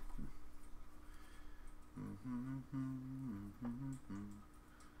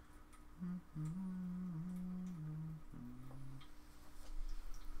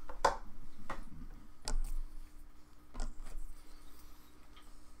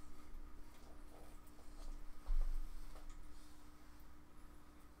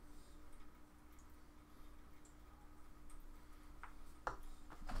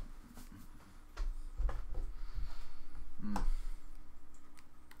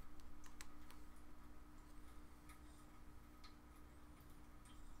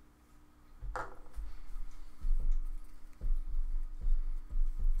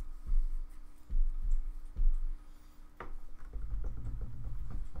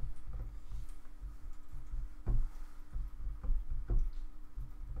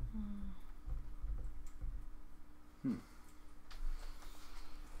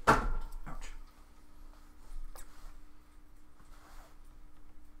 Ouch.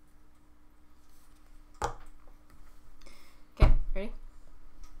 Okay, ready?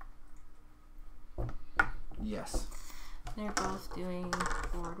 Yes. They're both doing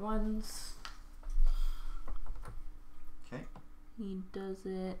forward 1s. Okay. He does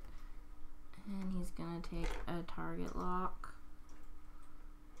it, and he's gonna take a target lock.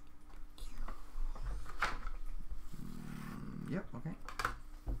 Yep. Okay.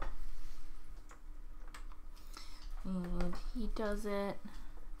 And he does it,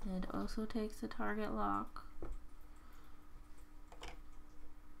 and also takes a target lock.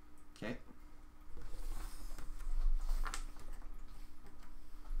 Okay.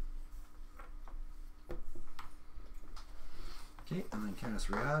 Okay, and then Countess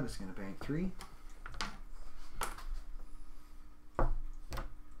Riad is going to bank 3. Oops,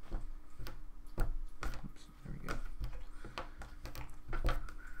 there we go.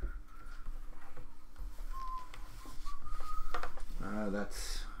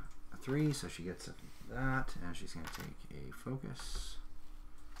 That's a 3, so she gets that, and she's going to take a focus.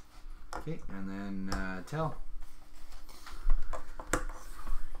 Okay, and then Tell.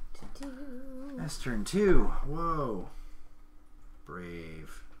 That's turn 2. Whoa.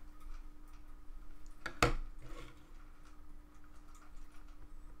 Brave.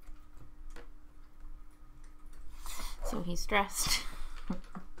 So he's stressed.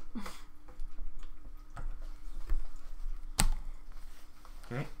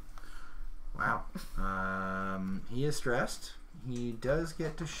 Okay. Wow. He is stressed. He does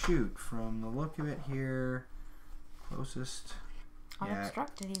get to shoot from the look of it here. Closest.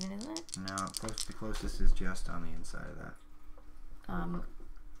 Unobstructed even, isn't it? No, the closest is just on the inside of that.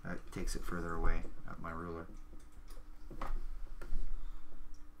 That takes it further away at my ruler.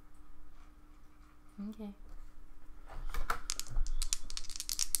 Okay.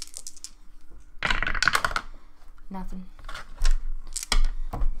 Nothing.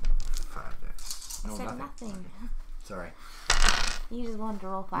 5 dice. No, I said nothing. nothing. Sorry. You just wanted to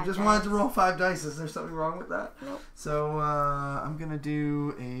roll 5 I just dice. wanted to roll 5 dice. Is there something wrong with that? Nope. So I'm gonna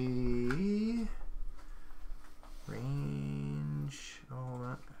do a range. Oh, hold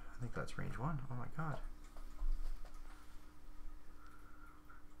on. I think that's range 1. Oh my god.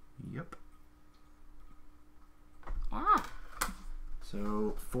 Yep. Ah.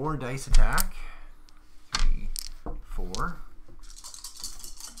 So 4 dice attack. 3, 4.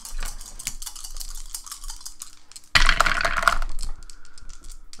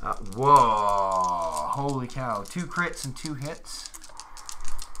 Whoa! Holy cow! 2 crits and 2 hits.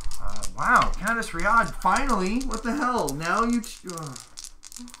 Wow, Countess Riad, finally! What the hell? Now you. Oh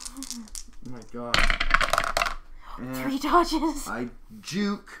my god! And 3 dodges. I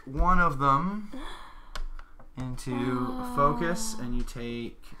juke one of them into focus, and you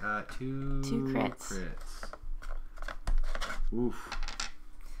take 2 crits. Oof.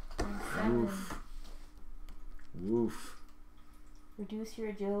 Oof. Oof. Reduce your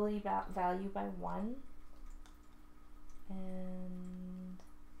agility value by 1. And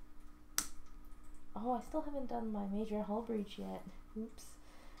oh, I still haven't done my major hull breach yet. Oops.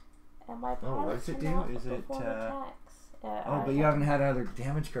 And my Oh, pilot what's it do? cannot Is it, perform attacks Oh, but you haven't had other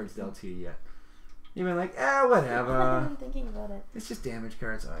damage cards dealt to you yet. You've been like, whatever. I've been thinking about it. It's just damage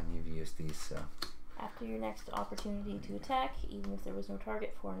cards. Oh, and you've used these, so. After your next opportunity to attack, even if there was no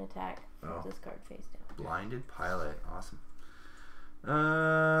target for an attack, flip this card face down. Blinded Pilot. Awesome.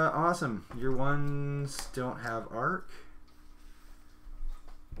 Awesome. Your ones don't have arc.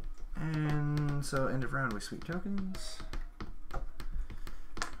 And so end of round with sweep tokens.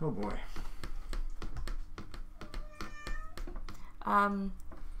 Oh boy.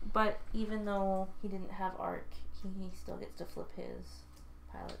 But even though he didn't have arc, he still gets to flip his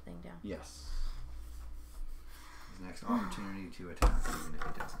pilot thing down. Yes. His next opportunity to attack, even if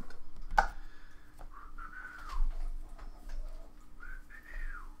he doesn't.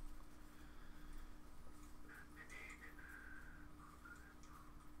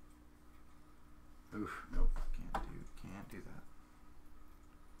 Oof, nope, can't do that.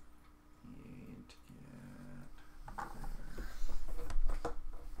 Need to get there.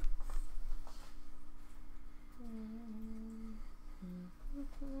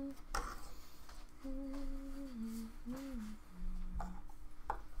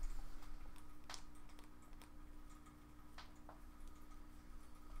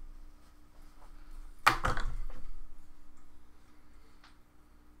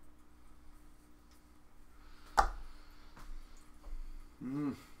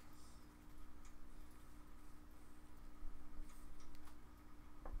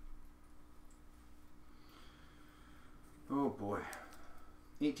 Oh boy.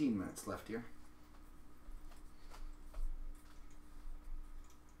 18 minutes left here.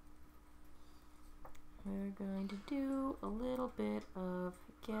 We're going to do a little bit of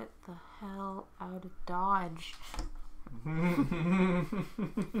get the hell out of Dodge. We're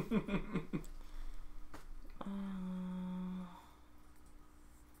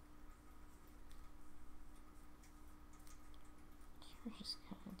just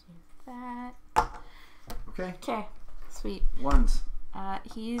gonna do that. Okay. Okay, sweet. Ones.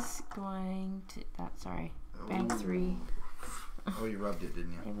 He's going to. Sorry, bank 3. Oh, you rubbed it,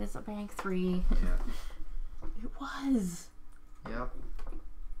 didn't you? It was a bank 3. Yeah. It was. Yep.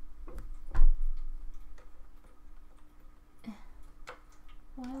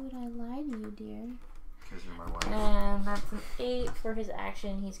 Why would I lie to you, dear? Because you're my wife. And that's an 8 for his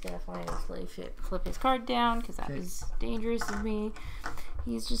action. He's gonna finally flip his card down because that was dangerous of me.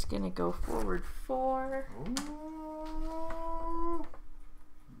 He's just gonna go forward 4. Ooh.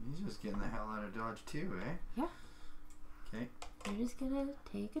 He's just getting the hell out of Dodge too, eh? Yeah. Okay. They're just gonna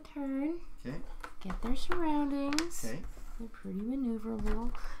take a turn. Okay. Get their surroundings. Okay. They're pretty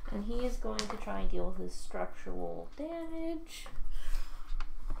maneuverable. And he is going to try and deal with his structural damage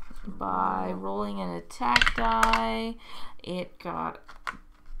by rolling an attack die. It got,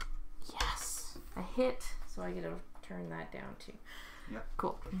 yes, a hit. So I get to turn that down too. Yep.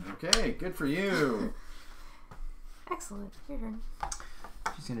 Cool. Okay, good for you. Excellent. Your turn.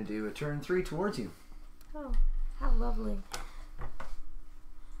 She's going to do a turn 3 towards you. Oh, how lovely.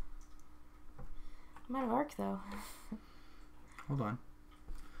 I'm out of arc though. Hold on.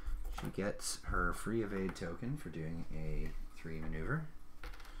 She gets her free evade token for doing a 3 maneuver.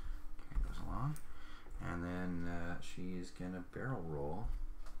 Carry those along. And then she's going to barrel roll.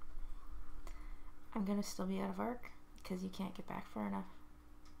 I'm going to still be out of arc because you can't get back far enough.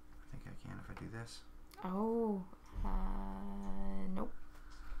 I think I can if I do this. Oh, nope.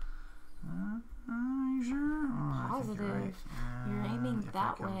 You sure? Oh, Positive. I think you're right. You're aiming if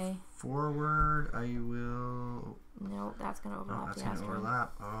that I come way. Forward, I will. No, that's going to overlap. Oh, that's going to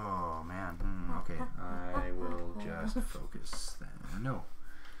overlap. Oh, man. Okay. I will just focus then. No.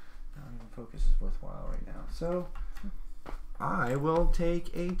 Not even focus is worthwhile right now. So, I will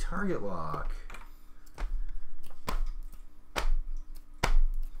take a target lock.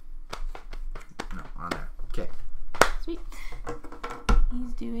 No, on there. Okay. Sweet.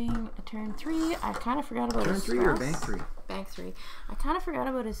 He's doing a turn 3. I kind of forgot about his stress. Turn 3 or bank 3? Bank 3. I kind of forgot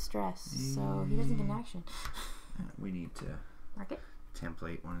about his stress, so he doesn't get an action. We need to Mark it.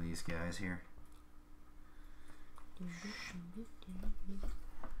 template one of these guys here. There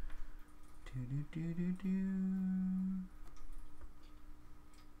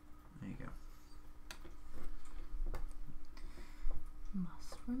you go.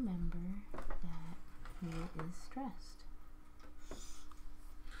 Must remember that he is stressed.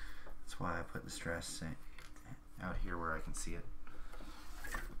 That's why I put the stress out here where I can see it.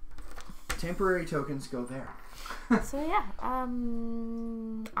 Temporary tokens go there. So yeah,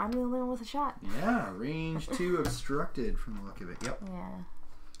 I'm the only one with a shot. Yeah, range 2 obstructed from the look of it. Yep. Yeah.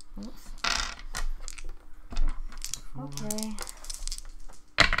 Oops. Okay.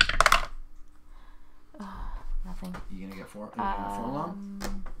 nothing. You gonna get 4? You gonna get 4 along?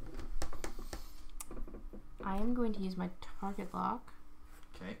 I am going to use my target lock.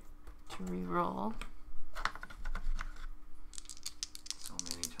 Okay. To re-roll. So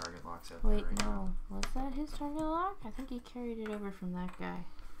many target locks out Wait, there right no. now. Was that his target lock? I think he carried it over from that guy.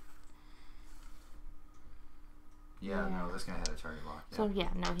 Yeah, no, this guy had a target lock. Yeah. So yeah,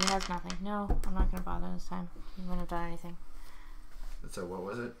 no, he has nothing. No, I'm not gonna bother this time. He wouldn't have done anything. So what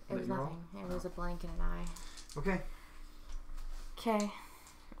was it? It was nothing. It was a blank and an eye. Okay. Okay.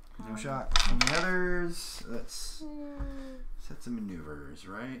 No shot. And the others, let's set some maneuvers,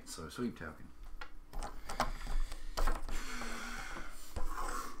 right? So sweep token.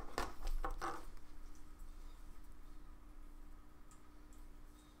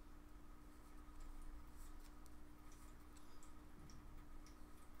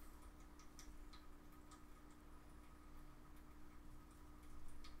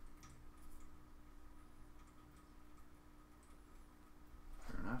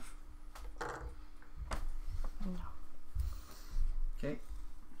 No. Okay.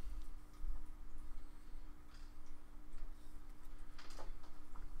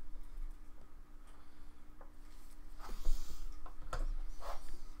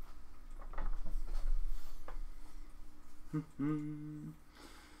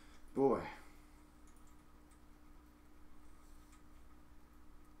 Boy.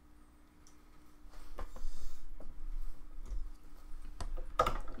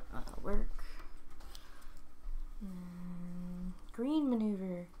 Work. Green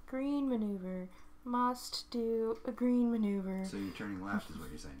maneuver. Green maneuver. Must do a green maneuver. So you're turning left is what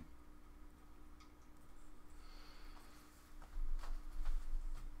you're saying.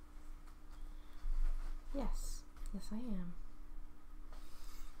 Yes. Yes, I am.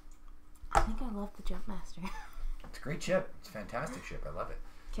 I think I love the Jump Master. It's a great ship. It's a fantastic ship. I love it.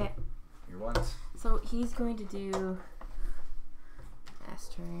 Okay. Your ones. So he's going to do S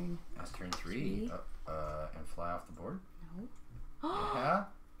turn. S turn 3. And fly off the board. No. Yeah.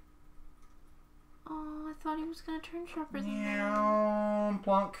 Oh, I thought he was going to turn sharper than that. Meow.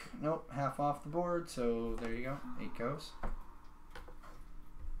 Plunk. Nope. Half off the board. So there you go. 8 goes.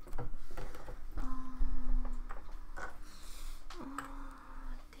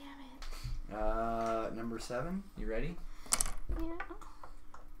 Damn it. Number 7. You ready? Yeah.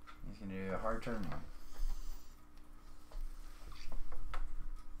 He's gonna do a hard turn one.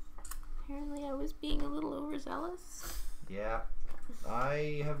 Apparently I was being a little overzealous. Yeah.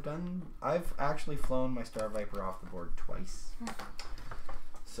 I've actually flown my Star Viper off the board twice.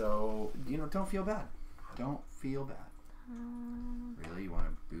 So, don't feel bad. Don't feel bad. Really? You want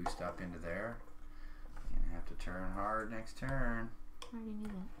to boost up into there? You're going to have to turn hard next turn. I already knew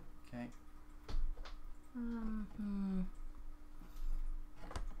that. Okay.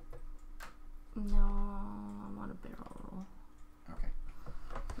 No, I want a barrel roll. Okay.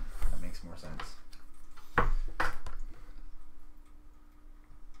 That makes more sense.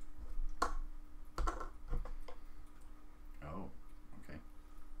 Oh, okay.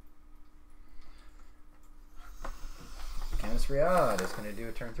 Countess Riyadh is going to do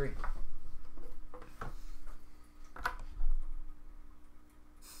a turn 3.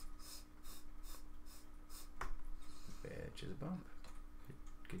 Which is a bump.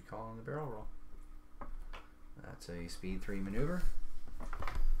 Good call on the barrel roll. That's a speed 3 maneuver.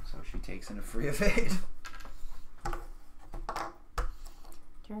 So she takes in a free evade.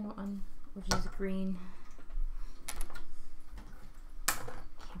 Turn 1, which is green.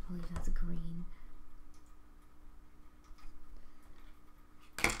 Can't believe that's green.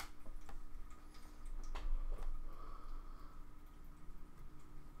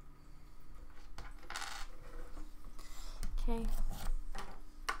 Okay.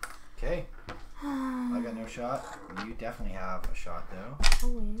 Okay. I got no shot. You definitely have a shot though.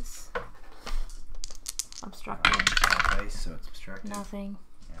 Always. Obstructed. Okay, so it's obstructed. Nothing.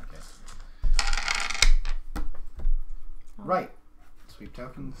 Yeah, okay. Oh. Right. Sweep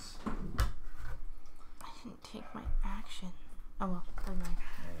tokens. I didn't take my action. Oh well, never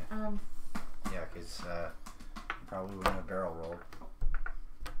mind. Yeah, because you probably wouldn't have barrel rolled.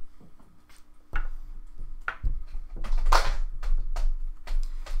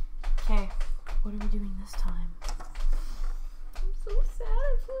 Okay, what are we doing this time? I'm so sad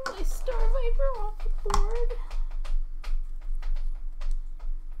I flew my Star Viper off the board.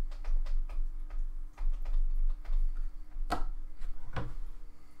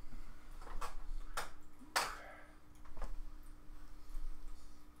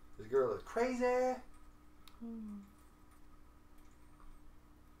 This girl is crazy.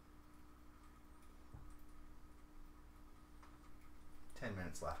 10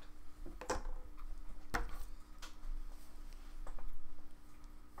 minutes left.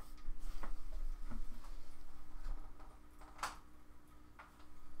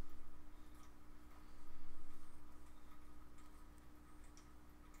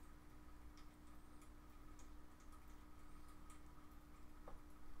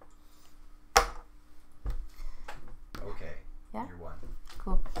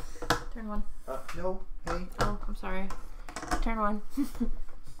 one. No. Hey. Oh, I'm sorry. Turn one.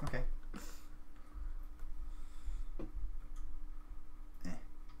 Okay.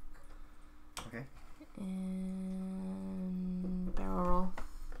 Okay. And barrel roll.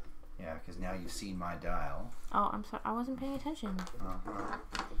 Yeah, because now you've seen my dial. Oh, I'm sorry. I wasn't paying attention. Uh-huh.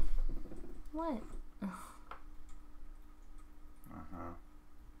 What? Uh-huh.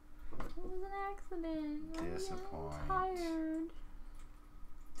 It was an accident. Disappoint. I'm tired.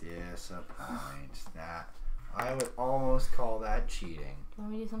 Disappoint. That I would almost call that cheating. Do you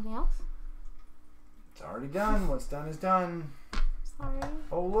want me to do something else? It's already done. What's done is done. Sorry.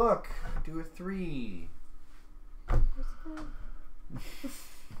 Oh look, do a 3.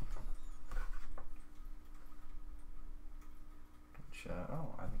 Which,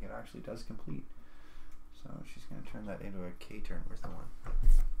 oh, I think it actually does complete. So she's going to turn that into a K turn. Where's the one?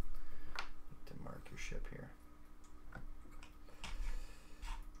 Need to mark your ship here.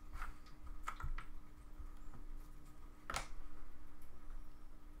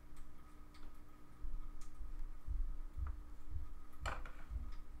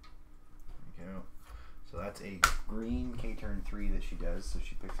 There we go. So that's a green K turn 3 that she does. So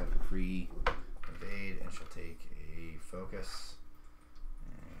she picks up a free evade and she'll take a focus.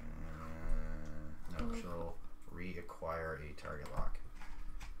 No, she'll reacquire a target lock.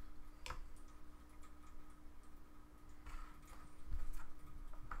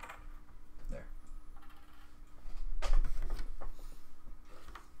 There.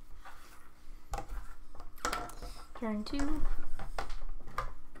 Turn 2.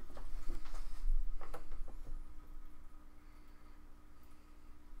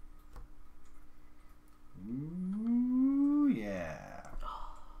 Ooh, yeah.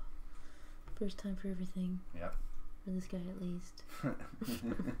 First time for everything. Yep. For this guy at least. So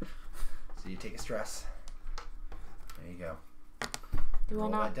you take a stress. There you go. Do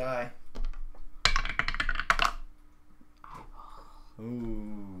Roll I not? that die.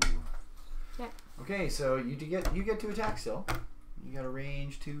 Ooh. Yeah. Okay, so you get to attack still. You got a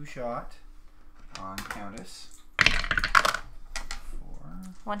range 2 shot on Countess. 4.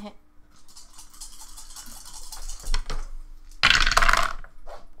 1 hit.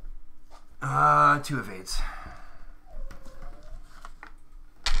 Two evades.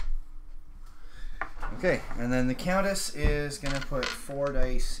 Okay, and then the Countess is going to put 4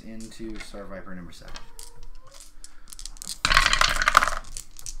 dice into Star Viper number 7.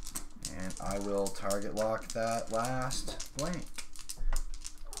 And I will target lock that last blank.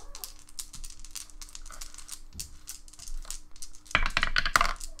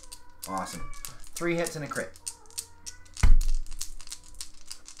 Awesome. 3 hits and a crit.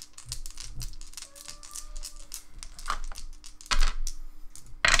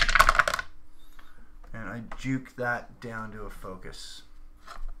 And I juke that down to a focus.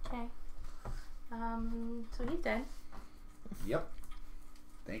 Okay. So he's dead. Yep.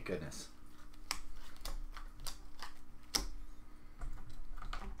 Thank goodness.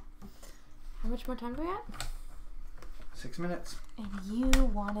 How much more time do we got? 6 minutes. And you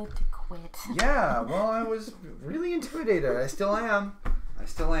wanted to quit. Yeah, well, I was really intimidated. I still am.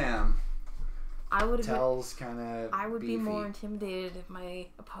 I would have. Tells kind of. I would be more intimidated if my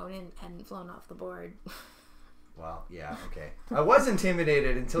opponent hadn't flown off the board. Well, yeah, okay. I was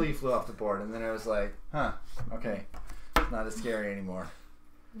intimidated until you flew off the board, and then I was like, huh, okay. It's not as scary anymore.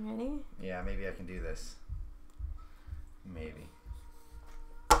 Ready? Yeah, maybe I can do this. Maybe.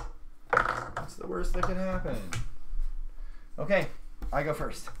 What's the worst that can happen? Okay, I go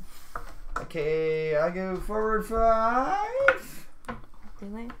first. Okay, I go forward 5.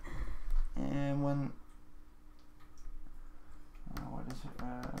 Do it. And when... what is it?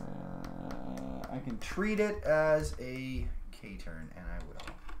 I can treat it as a K turn, and I will.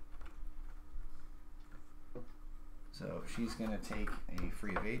 So she's going to take a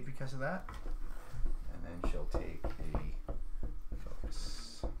free evade because of that. And then she'll take a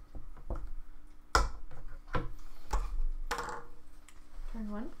focus.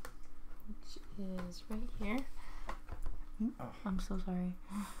 Turn 1, which is right here. Oh. I'm so sorry.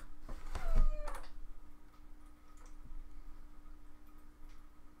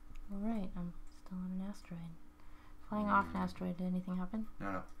 Alright, I'm still on an asteroid. Flying off an asteroid, did anything happen?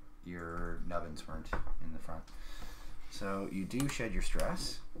 No. Your nubbins weren't in the front. So you do shed your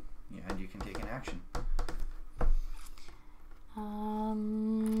stress, and you can take an action.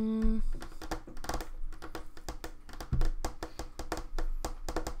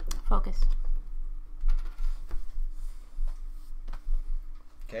 Focus.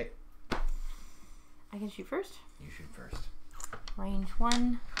 Okay. I can shoot first. You shoot first. Range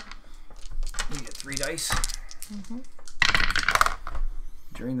 1. You get 3 dice. Mm-hmm.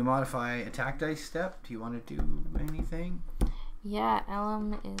 During the modify attack dice step, do you want to do anything? Yeah,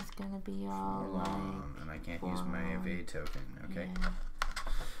 Ellum is gonna be all like. And I can't use my evade token. Okay. Yeah.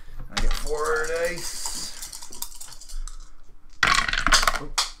 I get 4 dice. Oh.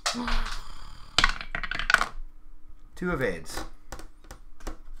 2 evades.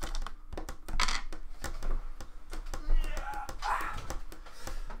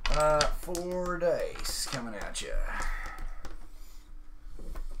 4 dice coming at you.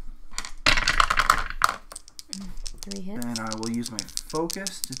 3 hits. And I will use my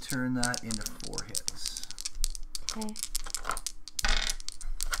focus to turn that into 4 hits. Okay.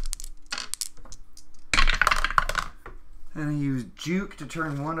 And I use juke to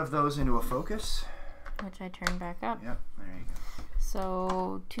turn 1 of those into a focus. Which I turn back up. Yep, there you go.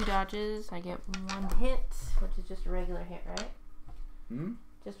 So 2 dodges, I get 1 hit, which is just a regular hit, right? Hmm?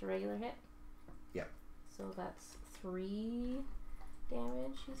 Just a regular hit? Yep. So that's 3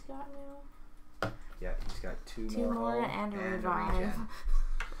 damage he's got now. Yeah, he's got 2 2 more hull and a regen. revive.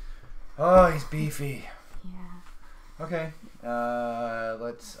 Oh, he's beefy. Yeah. Okay.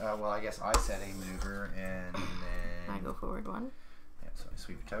 Let's. Well, I guess I set a maneuver and then I go forward 1. Yeah, so I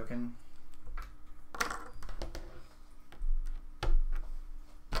sweep a token.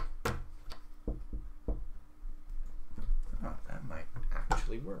 Oh, that might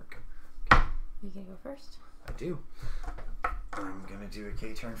actually work. Okay. You can go first. I do. I'm gonna do a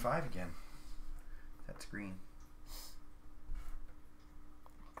K turn 5 again. That's green.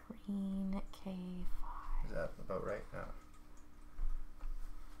 Green K5. Is that about right? No.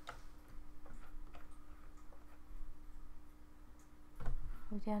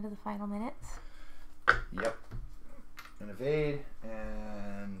 We're down to the final minutes. Yep. An evade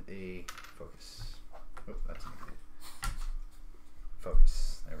and a focus. Oh, that's an evade.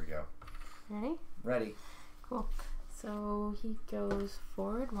 Focus. There we go. Ready? Ready. Cool. So he goes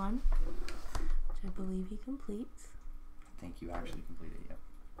forward 1, which I believe he completes. I think you actually completed it, yep.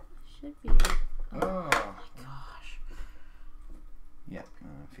 Should be. Oh My gosh. Yep,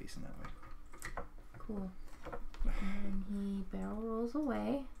 facing that way. Cool. And then he barrel rolls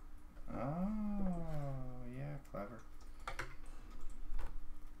away. Oh, yeah, clever.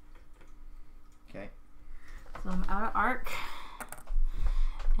 Okay. So I'm out of arc.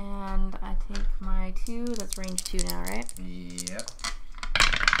 And I take my 2, that's range 2 now, right? Yep.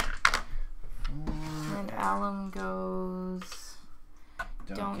 And Alum goes.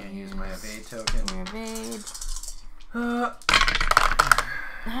 Can't use my evade token. Your evade.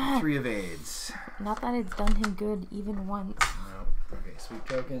 3 evades. Not that it's done him good even once. No. Okay, sweep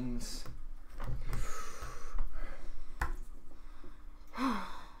tokens.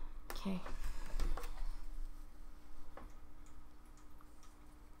 Okay.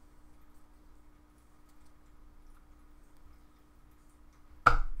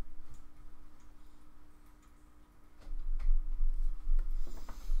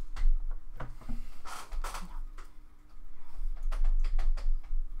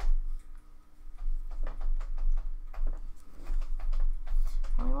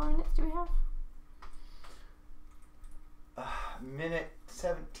 How many more minutes do we have? Minute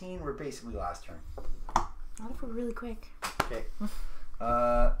 17, we're basically last turn. Not if we're really quick. Okay.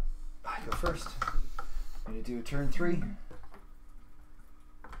 I go first. I'm going to do a turn 3.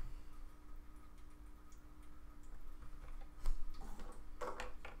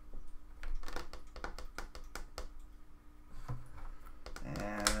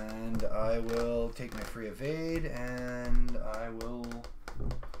 And I will take my free evade and I will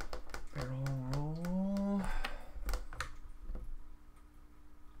barrel roll.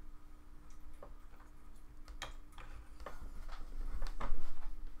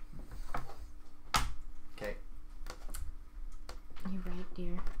 Okay. You're right,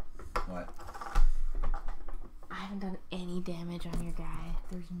 dear. What? I haven't done any damage on your guy.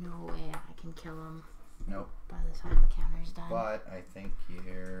 There's no way I can kill him. Nope. By the time the counter's done. But I think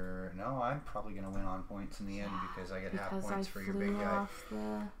you're... No, I'm probably going to win on points in the end because I get half points for your big guy.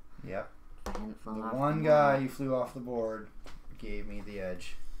 Yep. I hadn't flown The off one guy you flew off the board gave me the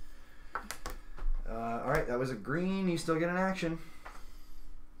edge. Alright, that was a green. You still get an action.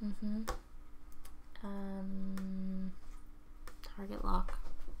 Mm-hmm. Target lock.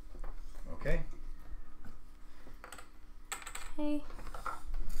 Okay. Hey.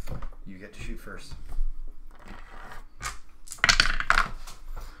 You get to shoot first.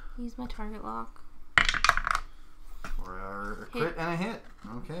 Use my target lock. For a crit and a hit.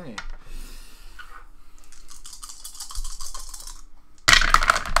 Okay.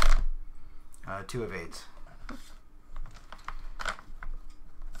 Two evades.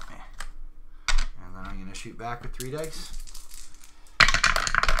 And then I'm going to shoot back with 3 dice.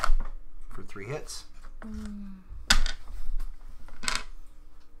 3 hits.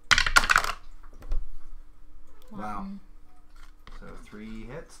 Wow. So 3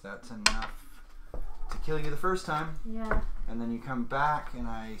 hits, that's enough to kill you the first time. Yeah. And then you come back and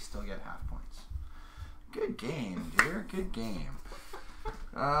I still get half points. Good game, dear. Good game.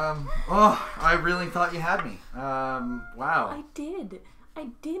 I really thought you had me. Wow. I did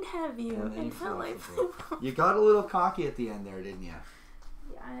have you until I flew off. You got a little cocky at the end there, didn't you?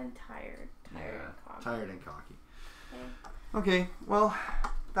 Yeah, I'm tired. Yeah, Cocky. tired and cocky. Okay. Okay, well,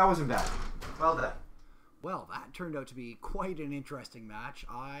 that wasn't bad. Well done. Well, that turned out to be quite an interesting match.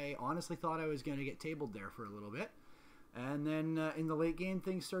 I honestly thought I was going to get tabled there for a little bit. And then in the late game,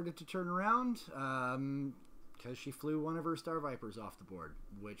 things started to turn around because she flew one of her Star Vipers off the board,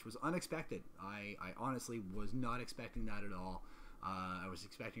 which was unexpected. I honestly was not expecting that at all. I was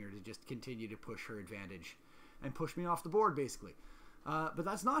expecting her to just continue to push her advantage and push me off the board, basically. But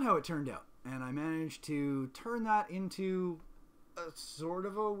that's not how it turned out. And I managed to turn that into a sort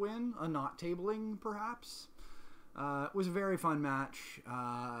of a win, a not tabling, perhaps. It was a very fun match.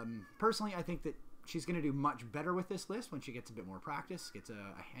 Personally, I think that she's going to do much better with this list when she gets a bit more practice, gets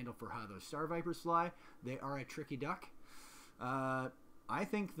a handle for how those Star Vipers fly. They are a tricky duck. I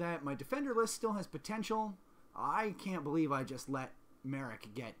think that my defender list still has potential. I can't believe I just let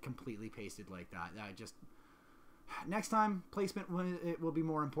Merrick get completely pasted like that. Next time, placement it will be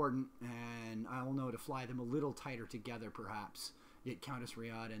more important, and I will know to fly them a little tighter together, perhaps. Get Countess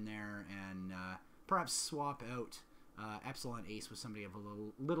Riyadh in there, and perhaps swap out Epsilon Ace with somebody of a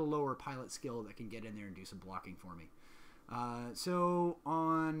little lower pilot skill that can get in there and do some blocking for me. So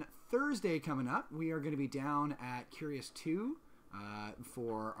on Thursday coming up, we are going to be down at Curious 2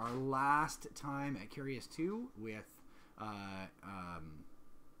 for our last time at Curious 2 with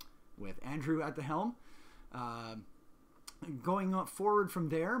Andrew at the helm. Going up forward from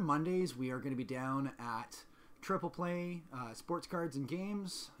there, Mondays we are going to be down at Triple Play Sports Cards and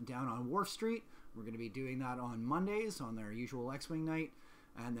Games down on Wharf Street. We're going to be doing that on Mondays on their usual X-Wing night.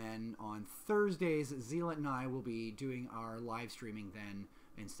 And then on Thursdays, Zealot and I will be doing our live streaming then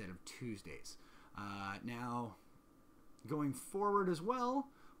instead of Tuesdays. Now, going forward as well,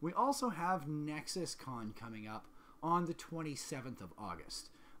 we also have Nexus Con coming up on the 27th of August.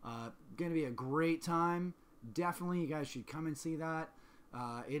 Going to be a great time. Definitely, you guys should come and see that.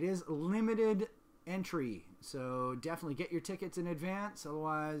 It is limited entry, so definitely get your tickets in advance,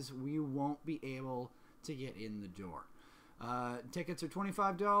 otherwise we won't be able to get in the door. Tickets are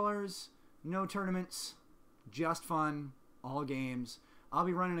 $25, no tournaments, just fun, all games. I'll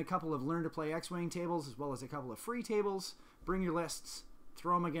be running a couple of Learn to Play X-Wing tables as well as a couple of free tables. Bring your lists,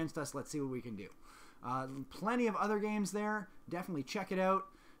 throw them against us, let's see what we can do. Plenty of other games there, definitely check it out.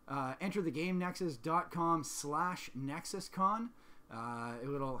 Enter the GameNexus.com/NexusCon.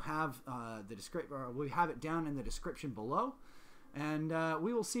 It'll have the description. We have it down in the description below, and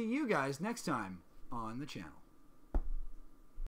we will see you guys next time on the channel.